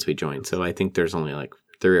now since we joined. So I think there's only like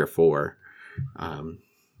 3 or 4.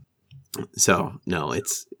 So no,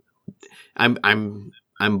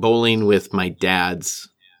 I'm bowling with my dad's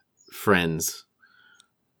friends,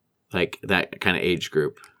 like that kind of age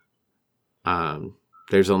group.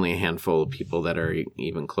 There's only a handful of people that are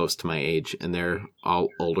even close to my age, and they're all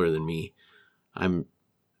older than me. I'm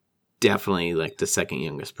definitely like the second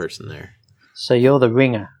youngest person there. So you're the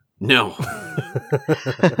ringer? No.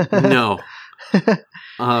 No.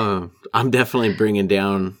 I'm definitely bringing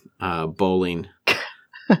down bowling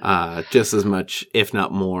just as much, if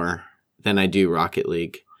not more, than I do Rocket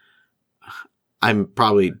League. I'm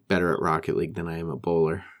probably better at Rocket League than I am at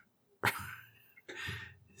bowler.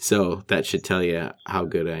 So that should tell you how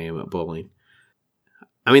good I am at bowling.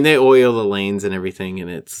 I mean, they oil the lanes and everything, and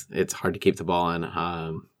it's hard to keep the ball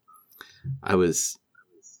on. I was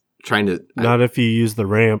trying to... Not if you use the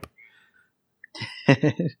ramp.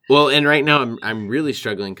 Well, and right now I'm really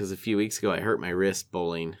struggling because a few weeks ago I hurt my wrist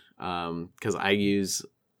bowling because I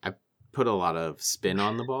put a lot of spin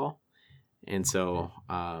on the ball, and so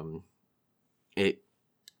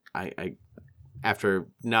after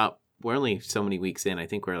not... We're only so many weeks in. I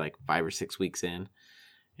think we're like 5 or 6 weeks in.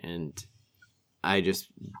 And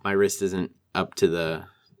my wrist isn't up to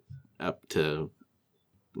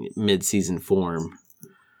mid-season form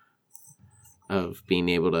of being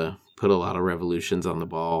able to put a lot of revolutions on the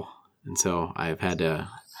ball. And so I've had to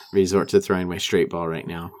resort to throwing my straight ball right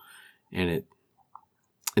now. And it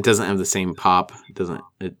doesn't have the same pop.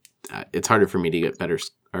 It's harder for me to get better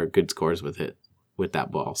or good scores with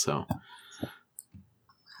that ball. So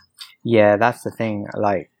yeah, that's the thing.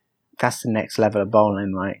 Like, that's the next level of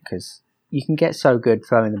bowling, right? Because you can get so good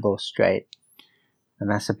throwing the ball straight, and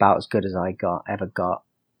that's about as good as I ever got.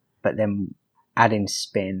 But then adding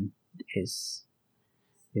spin is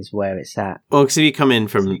where it's at. Well, because if you come in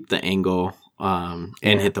from the angle and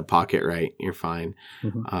hit the pocket right, you're fine.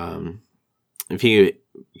 Mm-hmm.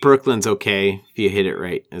 Brooklyn's okay if you hit it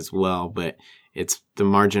right as well, but it's the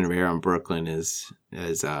margin of error on Brooklyn is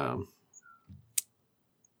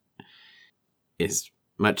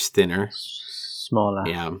much thinner, smaller.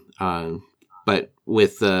 Yeah. But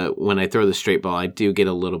with when I throw the straight ball, I do get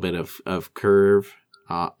a little bit of curve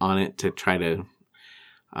on it to try to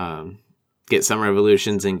get some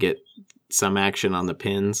revolutions and get some action on the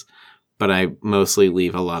pins. But I mostly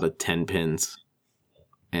leave a lot of 10 pins,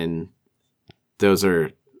 and those are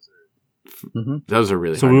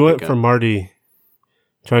really. So hard we to went pick from up. Marty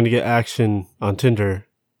trying to get action on Tinder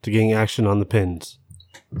to getting action on the pins.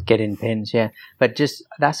 Getting pins, yeah. But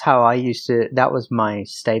that's how I used to. That was my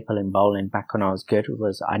staple in bowling back when I was good.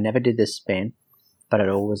 Was I never did the spin, but I'd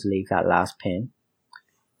always leave that last pin.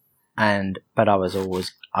 But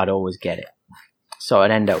I'd always get it. So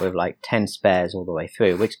I'd end up with like 10 spares all the way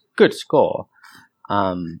through, which good score.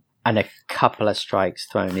 And a couple of strikes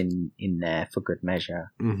thrown in there for good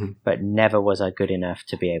measure. Mm-hmm. But never was I good enough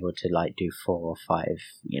to be able to like do 4 or 5,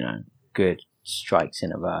 good strikes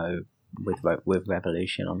in a row with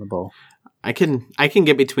revolution on the ball. I can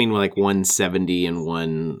get between like 170 and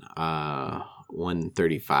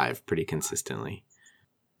 135 pretty consistently,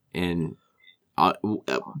 and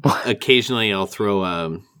occasionally I'll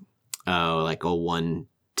throw like a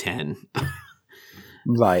 110,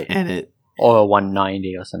 right, and or a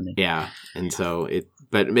 190 or something. Yeah, and so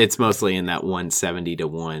but it's mostly in that 170 to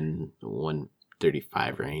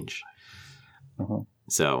 135 range. Uh-huh.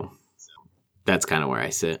 So that's kind of where I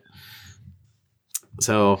sit.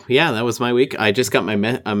 So, yeah, that was my week. I just got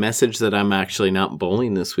a message that I'm actually not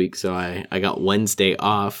bowling this week, so I got Wednesday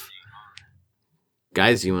off.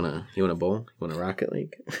 Guys, you wanna bowl? You wanna Rocket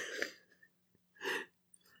League? I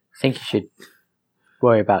think you should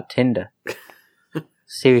worry about Tinder.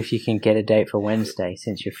 See if you can get a date for Wednesday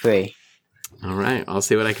since you're free. All right, I'll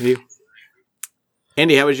see what I can do.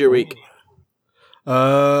 Andy, how was your week?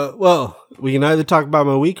 Well, we can either talk about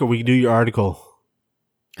my week or we can do your article.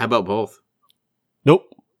 How about both?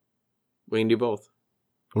 Nope. We can do both.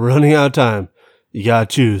 We're running out of time. You gotta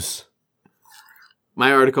choose.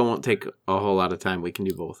 My article won't take a whole lot of time. We can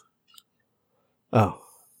do both. Oh,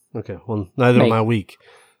 okay. Well, neither my week.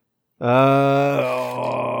 Where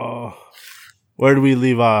did we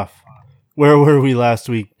leave off? Where were we last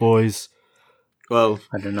week, boys? Well,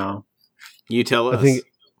 I don't know. You tell us. I think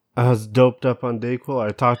I was doped up on Dayquil.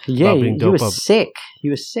 I talked about being doped up. Sick.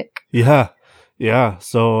 You were sick. Yeah.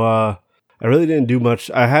 So I really didn't do much.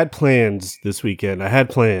 I had plans this weekend. I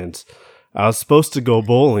was supposed to go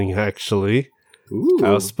bowling, actually. Ooh. I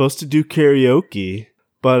was supposed to do karaoke,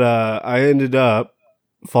 but I ended up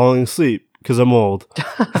falling asleep because I'm old.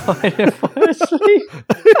 I fall asleep.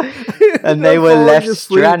 And they were left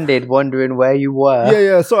stranded wondering where you were.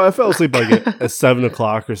 Yeah. So I fell asleep like at 7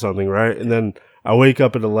 o'clock or something, right? And then I wake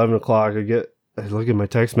up at 11 o'clock. I look at my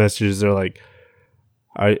text messages. They're like,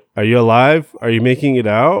 are you alive? Are you making it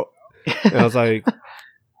out? And I was like,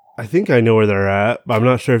 I think I know where they're at, but I'm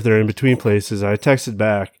not sure if they're in between places. I texted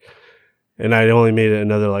back, and I only made it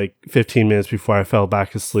another like 15 minutes before I fell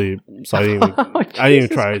back asleep. So I didn't even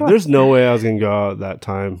try. Christ. There's no way I was going to go out at that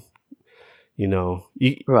time. You know,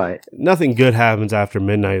 right. Nothing good happens after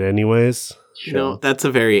midnight anyways. You know, that's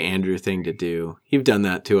a very Andrew thing to do. You've done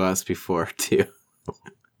that to us before, too.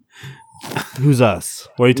 Who's us?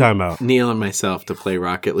 What are you talking about? Neil and myself to play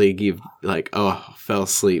Rocket League. You've fell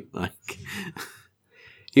asleep. Like,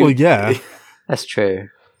 well, yeah. That's true.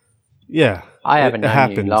 Yeah. I haven't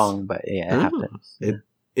known you long, but yeah, it happens.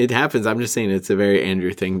 It happens. I'm just saying it's a very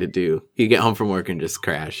Andrew thing to do. You get home from work and just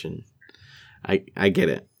crash, and I get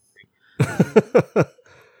it.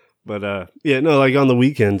 But like on the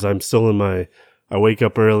weekends, I'm still I wake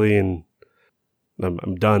up early and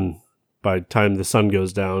I'm done by the time the sun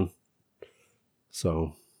goes down.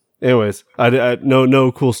 So, anyways, I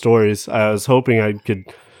no cool stories. I was hoping I could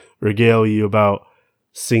regale you about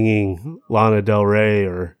singing Lana Del Rey,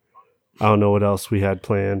 or I don't know what else we had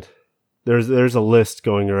planned. There's a list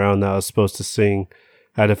going around that I was supposed to sing.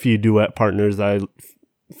 I had a few duet partners that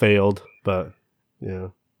I failed, but yeah.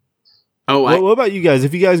 Oh, what about you guys?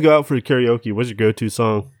 If you guys go out for karaoke, what's your go-to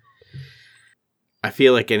song? I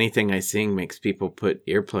feel like anything I sing makes people put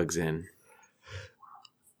earplugs in.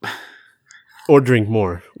 Or drink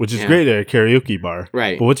more, which is great at a karaoke bar.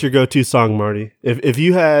 Right. But what's your go-to song, Marty? If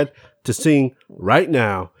you had to sing right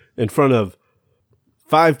now in front of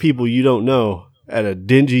 5 people you don't know at a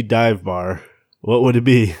dingy dive bar, what would it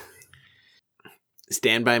be?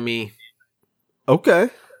 Stand By Me. Okay.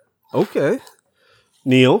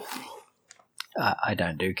 Neil? I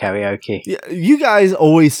don't do karaoke. Yeah, you guys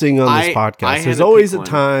always sing on this podcast. There's always a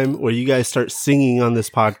time where you guys start singing on this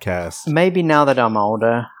podcast. Maybe now that I'm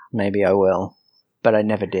older, maybe I will. But I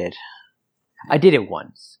never did. I did it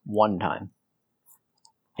one time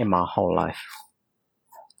in my whole life.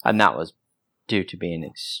 And that was due to being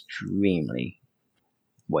extremely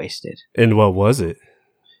wasted. And what was it?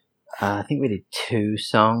 I think we did 2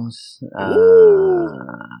 songs.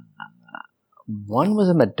 One was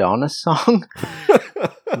a Madonna song,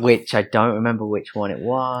 which I don't remember which one it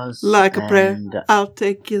was. Like a prayer, I'll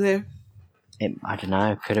take you there. I don't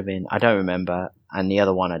know, could have been. I don't remember. And the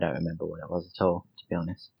other one, I don't remember what it was at all, to be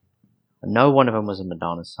honest. No one of them was a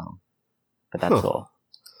Madonna song. But that's all.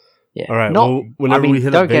 Yeah. All right. Whenever we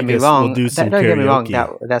hit Vegas, we'll do some karaoke. Don't get me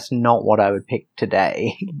wrong, that's not what I would pick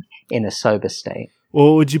today in a sober state.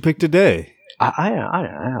 Well, what would you pick today? I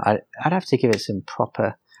don't know. I'd have to give it some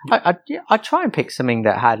proper... I'd try and pick something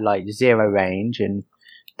that had like 0 range and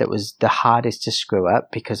that was the hardest to screw up,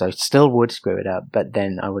 because I still would screw it up, but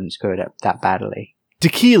then I wouldn't screw it up that badly.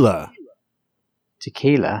 Tequila.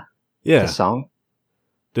 Yeah. The song.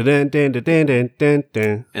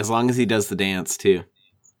 As long as he does the dance too.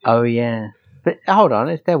 Oh yeah. But hold on,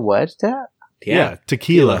 is there words to that? Yeah,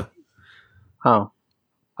 tequila. Oh.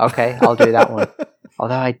 Okay, I'll do that one.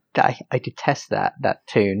 Although I detest that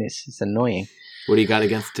tune. It's annoying. What do you got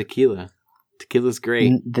against tequila? Tequila's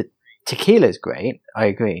great. The tequila's great. I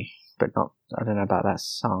agree, but I don't know about that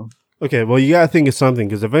song. Okay, well, you gotta think of something,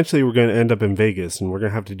 because eventually we're gonna end up in Vegas and we're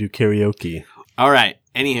gonna have to do karaoke. All right.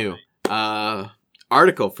 Anywho,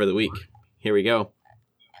 article for the week. Here we go.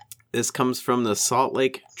 This comes from the Salt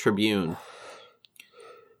Lake Tribune.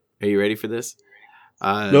 Are you ready for this?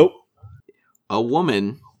 Nope. A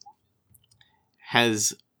woman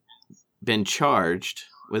has been charged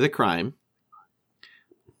with a crime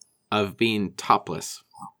of being topless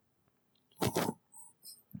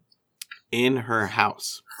in her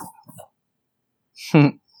house.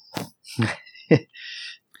 I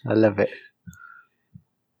love it.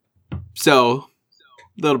 So,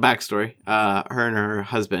 little backstory. Her and her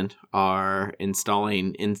husband are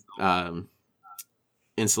installing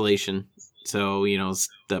insulation. So,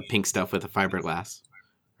 the pink stuff with the fiberglass.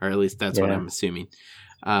 Or at least that's what I'm assuming.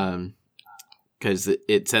 Because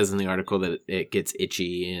it says in the article that it gets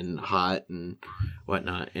itchy and hot and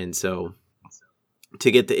whatnot. And so to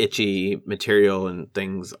get the itchy material and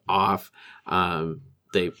things off,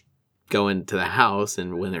 they go into the house.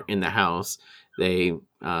 And when they're in the house, they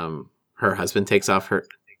her husband takes off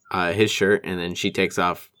his shirt, and then she takes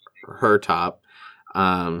off her top.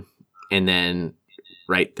 And then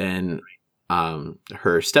right then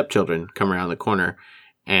her stepchildren come around the corner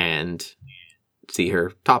and see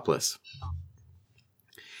her topless.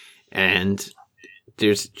 And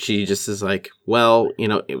she just is like, well,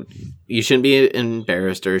 you shouldn't be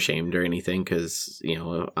embarrassed or ashamed or anything because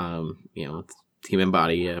human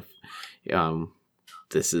body.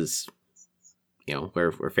 This is,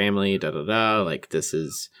 we're family. Da da da. Like this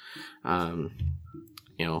is, a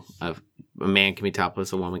man can be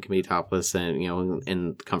topless, a woman can be topless, and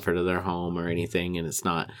in the comfort of their home or anything, and it's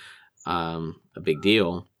not a big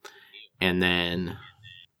deal. And then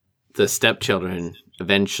the stepchildren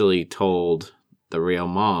eventually told the real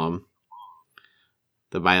mom,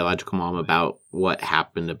 the biological mom, about what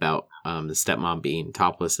happened about the stepmom being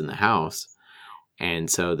topless in the house. And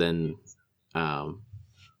so then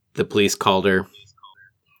the police called the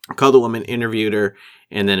woman, interviewed her,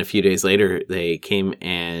 and then a few days later they came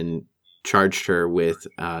and charged her with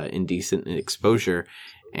indecent exposure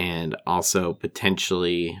and also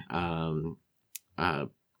potentially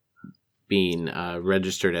being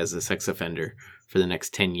registered as a sex offender for the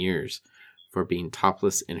next 10 years for being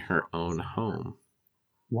topless in her own home.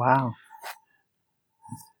 Wow.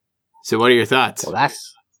 So what are your thoughts? Well,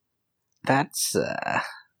 that's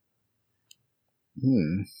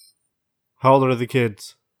How old are the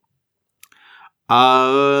kids?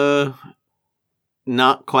 Not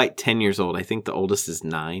quite 10 years old. I think the oldest is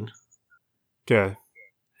 9. Okay.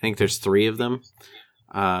 I think there's 3 of them.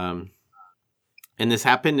 And this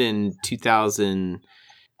happened in 2000,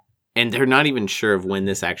 and they're not even sure of when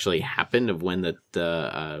this actually happened, of when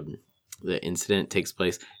the incident takes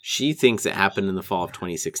place. She thinks it happened in the fall of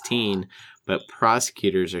 2016, but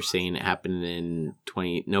prosecutors are saying it happened in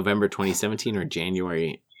November 2017 or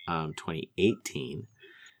January 2018.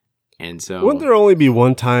 And so, wouldn't there only be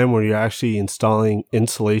one time where you're actually installing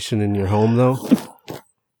insulation in your home, though?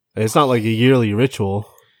 It's not like a yearly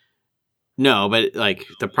ritual. No, but like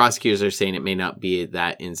the prosecutors are saying it may not be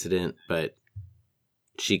that incident, but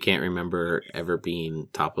she can't remember ever being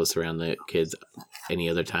topless around the kids any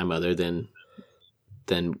other time other than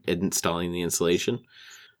installing the insulation.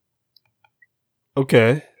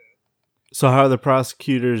 Okay. So how are the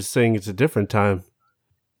prosecutors saying it's a different time?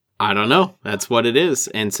 I don't know. That's what it is.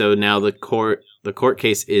 And so now the court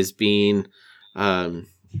case is being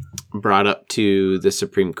brought up to the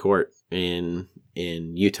Supreme Court in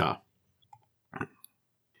Utah.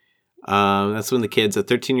 That's when the kids, a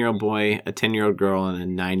 13-year-old boy, a 10-year-old girl, and a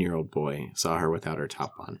 9-year-old boy saw her without her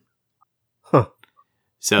top on. Huh.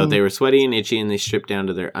 So they were sweaty and itchy, and they stripped down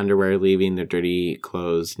to their underwear, leaving their dirty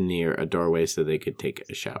clothes near a doorway so they could take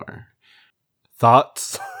a shower.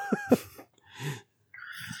 Thoughts?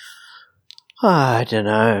 I don't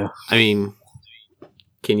know. I mean,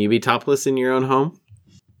 can you be topless in your own home?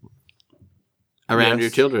 Around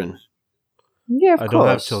your children? Yeah, of course. I don't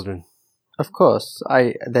have children. Of course.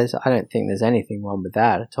 I don't think there's anything wrong with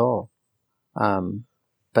that at all.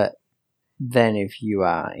 But then if you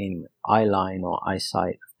are in eye line or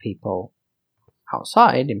eyesight of people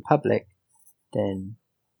outside in public, then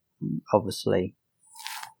obviously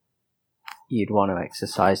you'd want to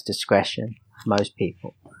exercise discretion. Most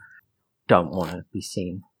people don't want to be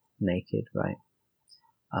seen naked, right?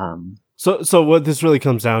 So what this really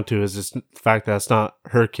comes down to is this fact that it's not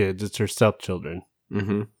her kids, it's her stepchildren.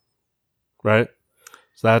 Mm-hmm. Right?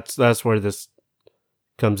 So that's where this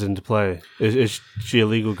comes into play. Is she a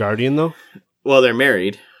legal guardian, though? Well, they're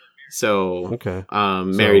married. So, okay.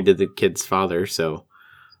 Married to the kid's father, so...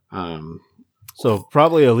 So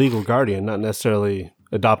probably a legal guardian, not necessarily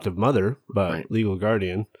adoptive mother, but right. Legal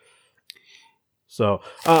guardian. So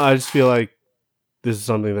I just feel like this is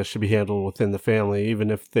something that should be handled within the family, even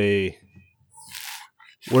if they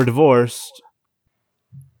were divorced.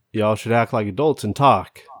 Y'all should act like adults and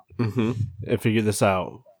talk mm-hmm. and figure this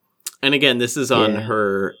out. And again, this is on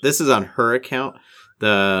her. This is on her account.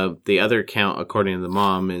 The other account, according to the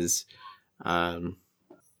mom, is a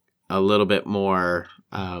little bit more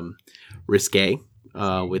risque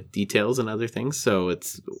with details and other things. So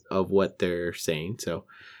it's of what they're saying. So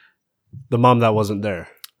the mom that wasn't there,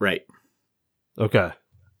 right? Okay.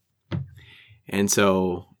 And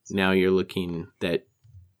so now you're looking that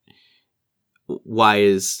why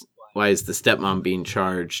is the stepmom being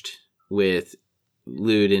charged with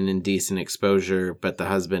lewd and indecent exposure, but the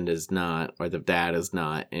husband is not, or the dad is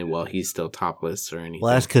not, and well, he's still topless or anything.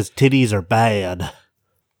 Well, that's because titties are bad.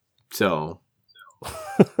 So.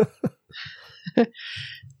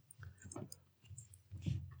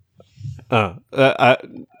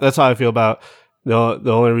 That's how I feel about the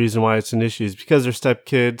only reason why it's an issue is because they're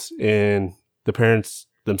stepkids and the parents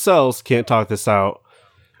themselves can't talk this out,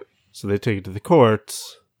 so they take it to the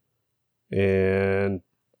courts, and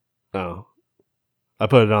I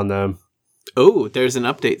put it on them. Oh, there's an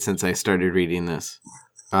update since I started reading this,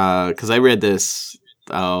 because I read this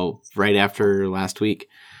right after last week.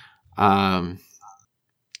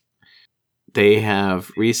 They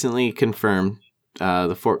have recently confirmed,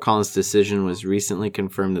 the Fort Collins decision was recently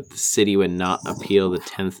confirmed that the city would not appeal the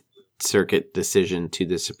 10th Circuit decision to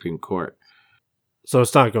the Supreme Court. So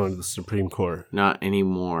it's not going to the Supreme Court? Not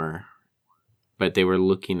anymore. But they were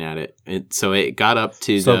looking at it. So it got up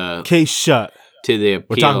to the case shut. To the appeal.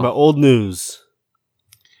 We're talking about old news.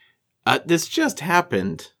 This just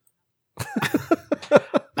happened.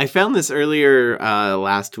 I found this earlier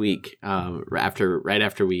last week, right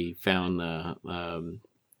after we found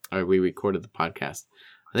or we recorded the podcast.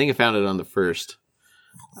 I think I found it on the 1st.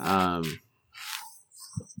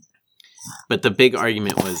 But the big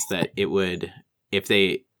argument was that it would, if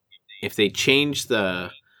they change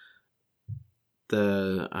the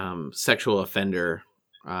sexual offender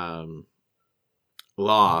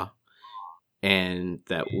law, and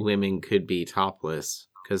that women could be topless,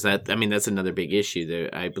 because that's another big issue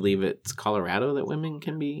there. I believe it's Colorado that women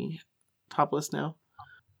can be topless now,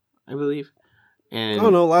 I believe. And I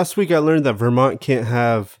don't know. Last week I learned that Vermont can't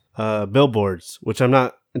have billboards, which I'm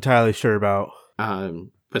not entirely sure about.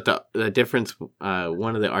 But the difference,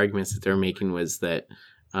 one of the arguments that they're making was that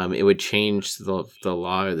it would change the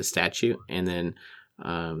law or the statute, and then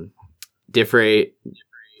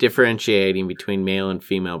differentiating between male and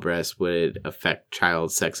female breasts would affect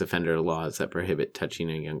child sex offender laws that prohibit touching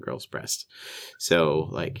a young girl's breast. So,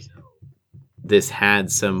 like, this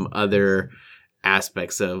had some other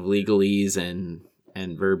aspects of legalese and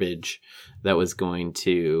verbiage that was going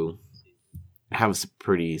to have a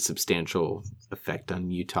pretty substantial effect on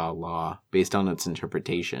Utah law based on its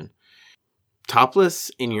interpretation. Topless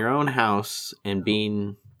in your own house and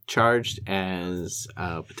being charged as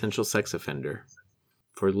a potential sex offender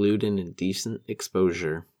for lewd and indecent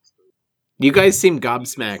exposure. You guys seem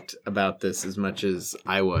gobsmacked about this as much as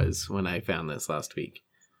I was when I found this last week.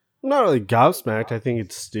 I'm not really gobsmacked. I think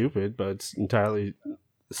it's stupid, but it's entirely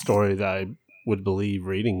a story that I would believe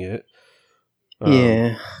reading it.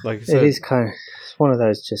 Yeah, like I said, it is it's one of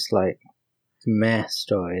those just like meh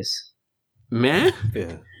stories. Meh?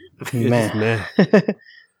 Yeah. Meh.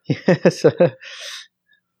 Yes.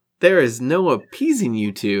 There is no appeasing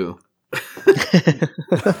you two.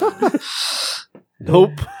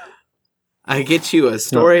 Nope. I get you a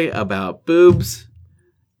story about boobs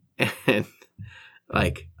and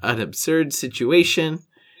like an absurd situation,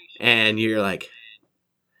 and you're like,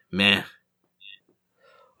 meh.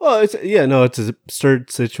 Well, it's an absurd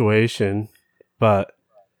situation, but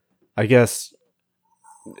I guess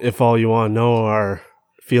if all you want to know are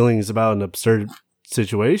feelings about an absurd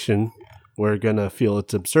situation, we're gonna feel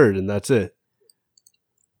it's absurd, and that's it.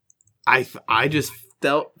 I just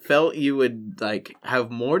felt you would like have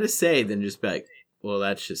more to say than just be like, well,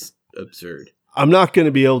 that's just absurd. I'm not gonna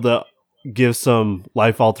be able to give some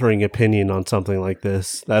life-altering opinion on something like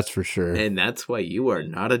this. That's for sure. And that's why you are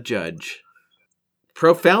not a judge.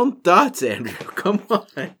 Profound thoughts, Andrew. Come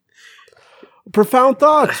on. Profound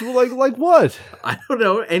thoughts? like what? I don't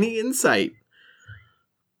know. Any insight?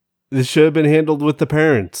 This should have been handled with the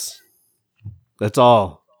parents. That's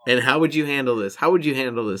all. And how would you handle this? How would you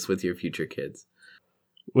handle this with your future kids?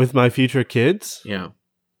 With my future kids? Yeah.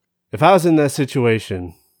 If I was in that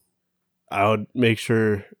situation, I would make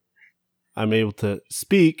sure I'm able to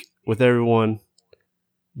speak with everyone,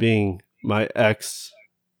 being my ex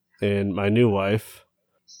and my new wife,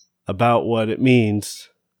 about what it means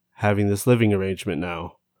having this living arrangement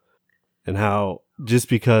now, and how just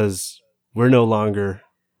because we're no longer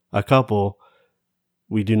a couple,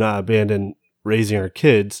 we do not abandon raising our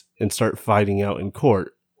kids and start fighting out in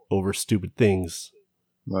court over stupid things.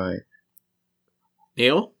 Right.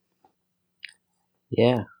 Neil?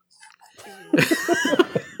 Yeah.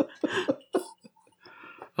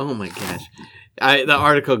 Oh my gosh. The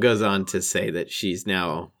article goes on to say that she's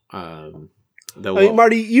now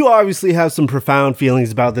Marty, you obviously have some profound feelings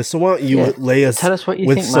about this, so why don't you lay us Tell us what you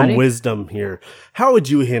with think, some Marty. Wisdom here. How would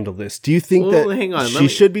you handle this? Do you think that hang on, she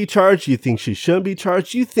should be charged? Do you think she shouldn't be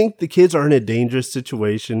charged? Do you think the kids are in a dangerous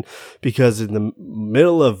situation because in the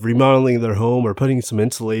middle of remodeling their home or putting some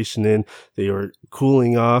insulation in, they were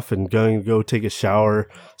cooling off and going to go take a shower,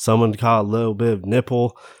 someone caught a little bit of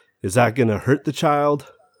nipple? Is that going to hurt the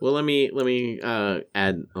child? Well, let me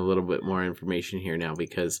add a little bit more information here now,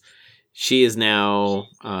 because she is now.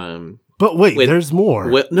 But wait, there's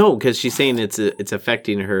more. No, because she's saying it's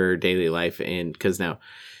affecting her daily life, and because now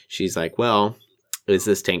she's like, well, is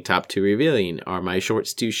this tank top too revealing? Are my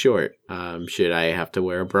shorts too short? Should I have to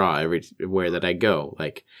wear a bra everywhere that I go,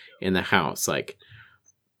 like in the house? Like,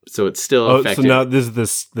 so it's still affecting. So now this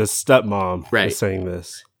is the stepmom right. is saying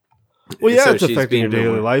this. Well, yeah, So it's she's affecting her being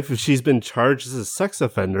daily more- life. If she's been charged as a sex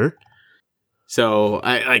offender, So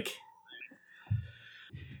I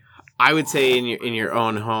would say in your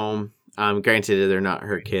own home. Granted, they're not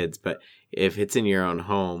her kids, but if it's in your own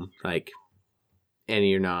home, like, and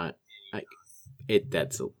you're not like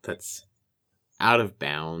that's out of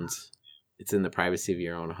bounds. It's in the privacy of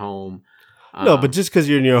your own home. no, but just because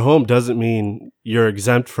you're in your home doesn't mean you're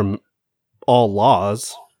exempt from all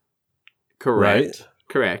laws. correct,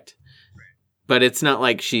 correct. But it's not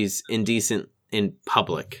like she's indecent in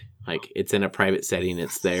public. Like, it's in a private setting.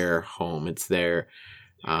 It's their home. It's their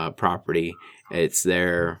property. It's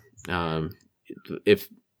their if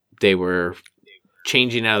they were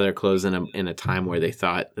changing out of their clothes in a time where they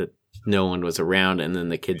thought that no one was around, and then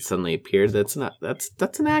the kid suddenly appeared. That's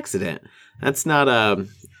an accident. That's not a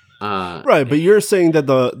Right, but you're saying that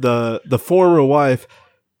the former wife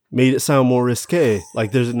made it sound more risque.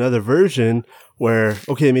 Like there's another version where,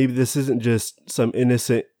 okay, maybe this isn't just some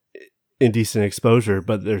innocent, indecent exposure,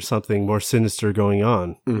 but there's something more sinister going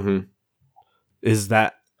on. Mm-hmm.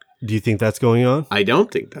 Do you think that's going on? I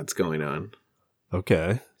don't think that's going on.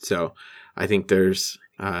 Okay. So I think there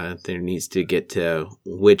needs to get to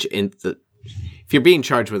if you're being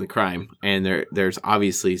charged with a crime, and there's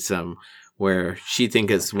obviously some where she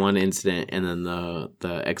thinks it's one incident, and then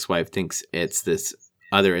the ex-wife thinks it's this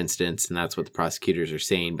other incident, and that's what the prosecutors are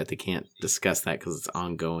saying, but they can't discuss that because it's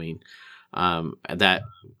ongoing. That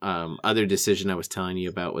other decision I was telling you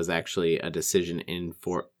about was actually a decision in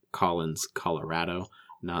Fort Collins, Colorado,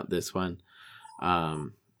 not this one.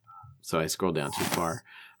 So I scrolled down too far.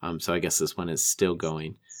 So I guess this one is still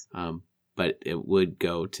going. But it would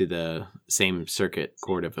go to the same circuit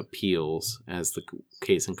court of appeals as the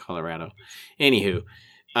case in Colorado. Anywho,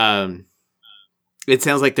 it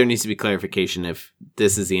sounds like there needs to be clarification if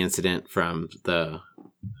this is the incident from the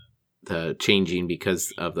changing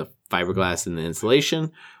because of the fiberglass in the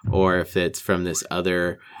insulation, or if it's from this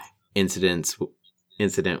other incident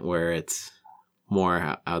where it's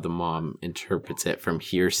more how the mom interprets it from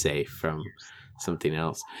hearsay from something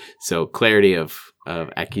else. So clarity of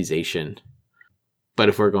accusation. But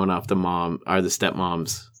if we're going off the mom or the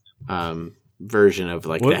stepmom's version of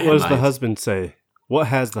like what the does the headlines, husband say? What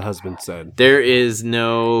has the husband said? there is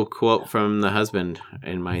no quote from the husband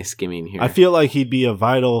in my skimming here. I feel like he'd be a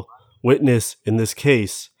vital witness in this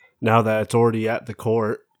case now that it's already at the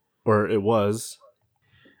court, or it was.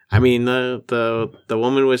 I mean, the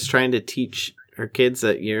woman was trying to teach her kids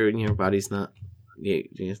that your body's not,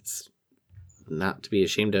 it's not to be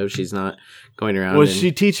ashamed of. She's not going around. Was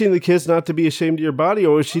she teaching the kids not to be ashamed of your body,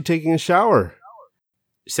 or was she taking a shower?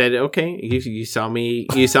 Said, okay, you saw me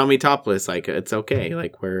topless, like, it's okay,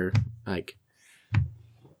 like, we're like,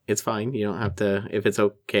 it's fine, you don't have to, if it's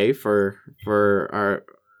okay for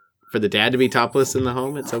the dad to be topless in the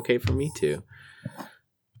home, it's okay for me to.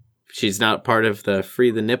 She's not part of the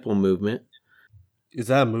free the nipple movement. Is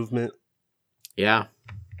that a movement? Yeah.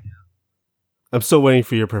 I'm still waiting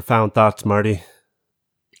for your profound thoughts, Marty.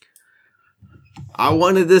 I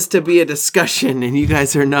wanted this to be a discussion, and you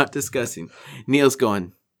guys are not discussing. Neil's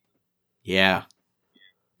going, yeah.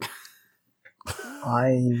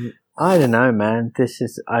 I don't know, man.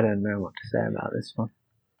 I don't know what to say about this one.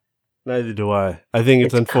 Neither do I. I think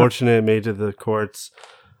it's unfortunate it made to the courts.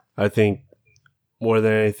 I think more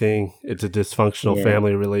than anything, it's a dysfunctional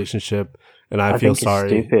family relationship, and I feel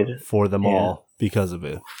sorry for them all because of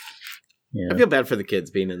it. Yeah. I feel bad for the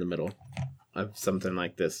kids being in the middle of something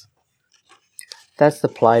like this. That's the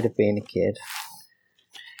plight of being a kid.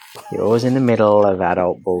 You're always in the middle of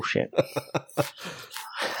adult bullshit.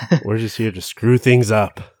 We're just here to screw things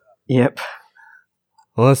up. Yep.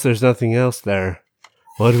 Unless there's nothing else there.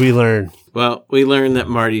 What did we learn? Well, we learned that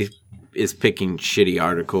Marty is picking shitty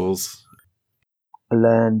articles. I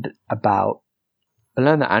learned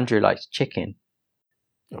that Andrew likes chicken.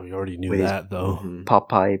 Oh, you already knew that, though.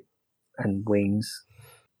 Popeye and wings.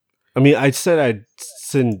 I mean, I said I'd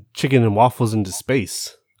send chicken and waffles into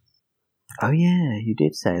space. Oh, yeah, you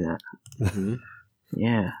did say that. Mm-hmm.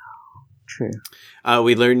 Yeah, true.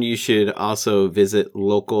 We learned you should also visit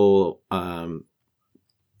local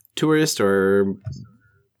tourist or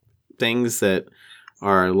things that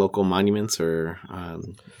are local monuments or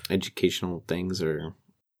educational things or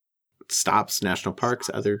stops, national parks,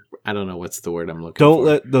 I don't know what's the word I'm looking for. Don't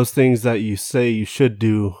let those things that you say you should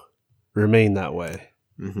do remain that way.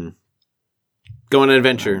 Mm-hmm. Go on an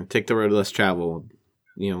adventure. Take the road less traveled.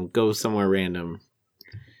 Go somewhere random.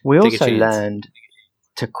 We also learned,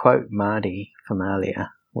 to quote Marty from earlier,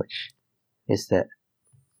 which is that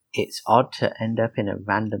it's odd to end up in a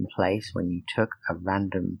random place when you took a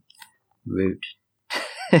random route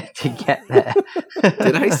to get there.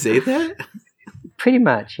 Did I say that? Pretty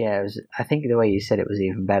much, yeah. It was, I think the way you said it was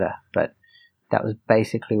even better, but that was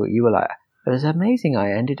basically what you were like. It was amazing.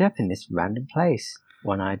 I ended up in this random place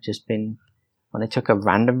when I took a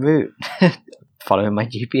random route, following my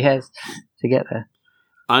GPS to get there.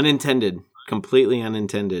 Unintended. Completely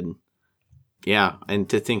unintended. Yeah, and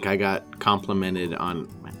to think I got complimented on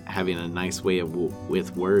having a nice way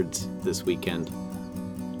with words this weekend.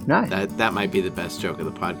 Nice. That might be the best joke of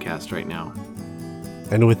the podcast right now.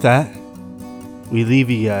 And with that, we leave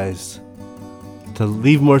you guys to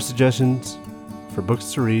leave more suggestions for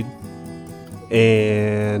books to read.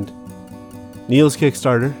 And Neil's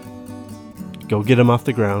Kickstarter. Go get him off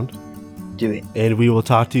the ground. Do it. And we will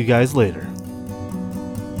talk to you guys later.